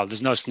peek. Well,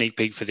 there's no sneak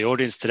peek for the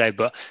audience today,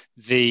 but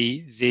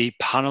the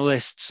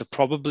panelists are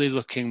probably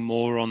looking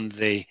more on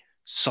the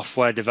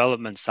software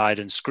development side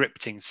and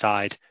scripting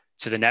side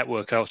to the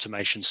network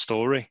automation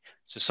story.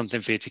 So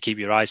something for you to keep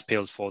your eyes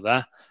peeled for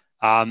there.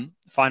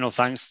 Final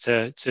thanks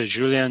to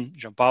Julian,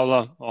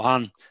 Gianpaolo,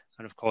 Orhan,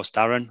 and of course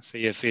Darren for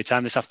your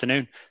time this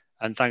afternoon.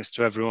 And thanks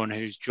to everyone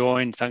who's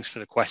joined. Thanks for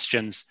the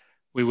questions.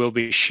 We will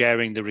be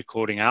sharing the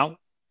recording out,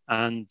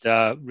 and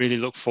really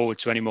look forward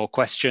to any more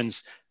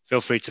questions.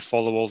 Feel free to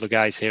follow all the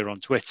guys here on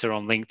Twitter,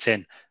 on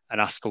LinkedIn,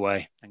 and ask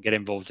away and get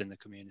involved in the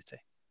community.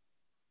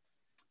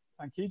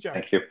 Thank you, Joe.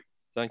 Thank you.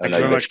 Thank you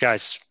very much,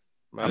 guys.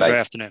 Have a great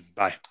afternoon.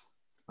 Bye.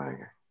 Bye,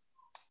 guys.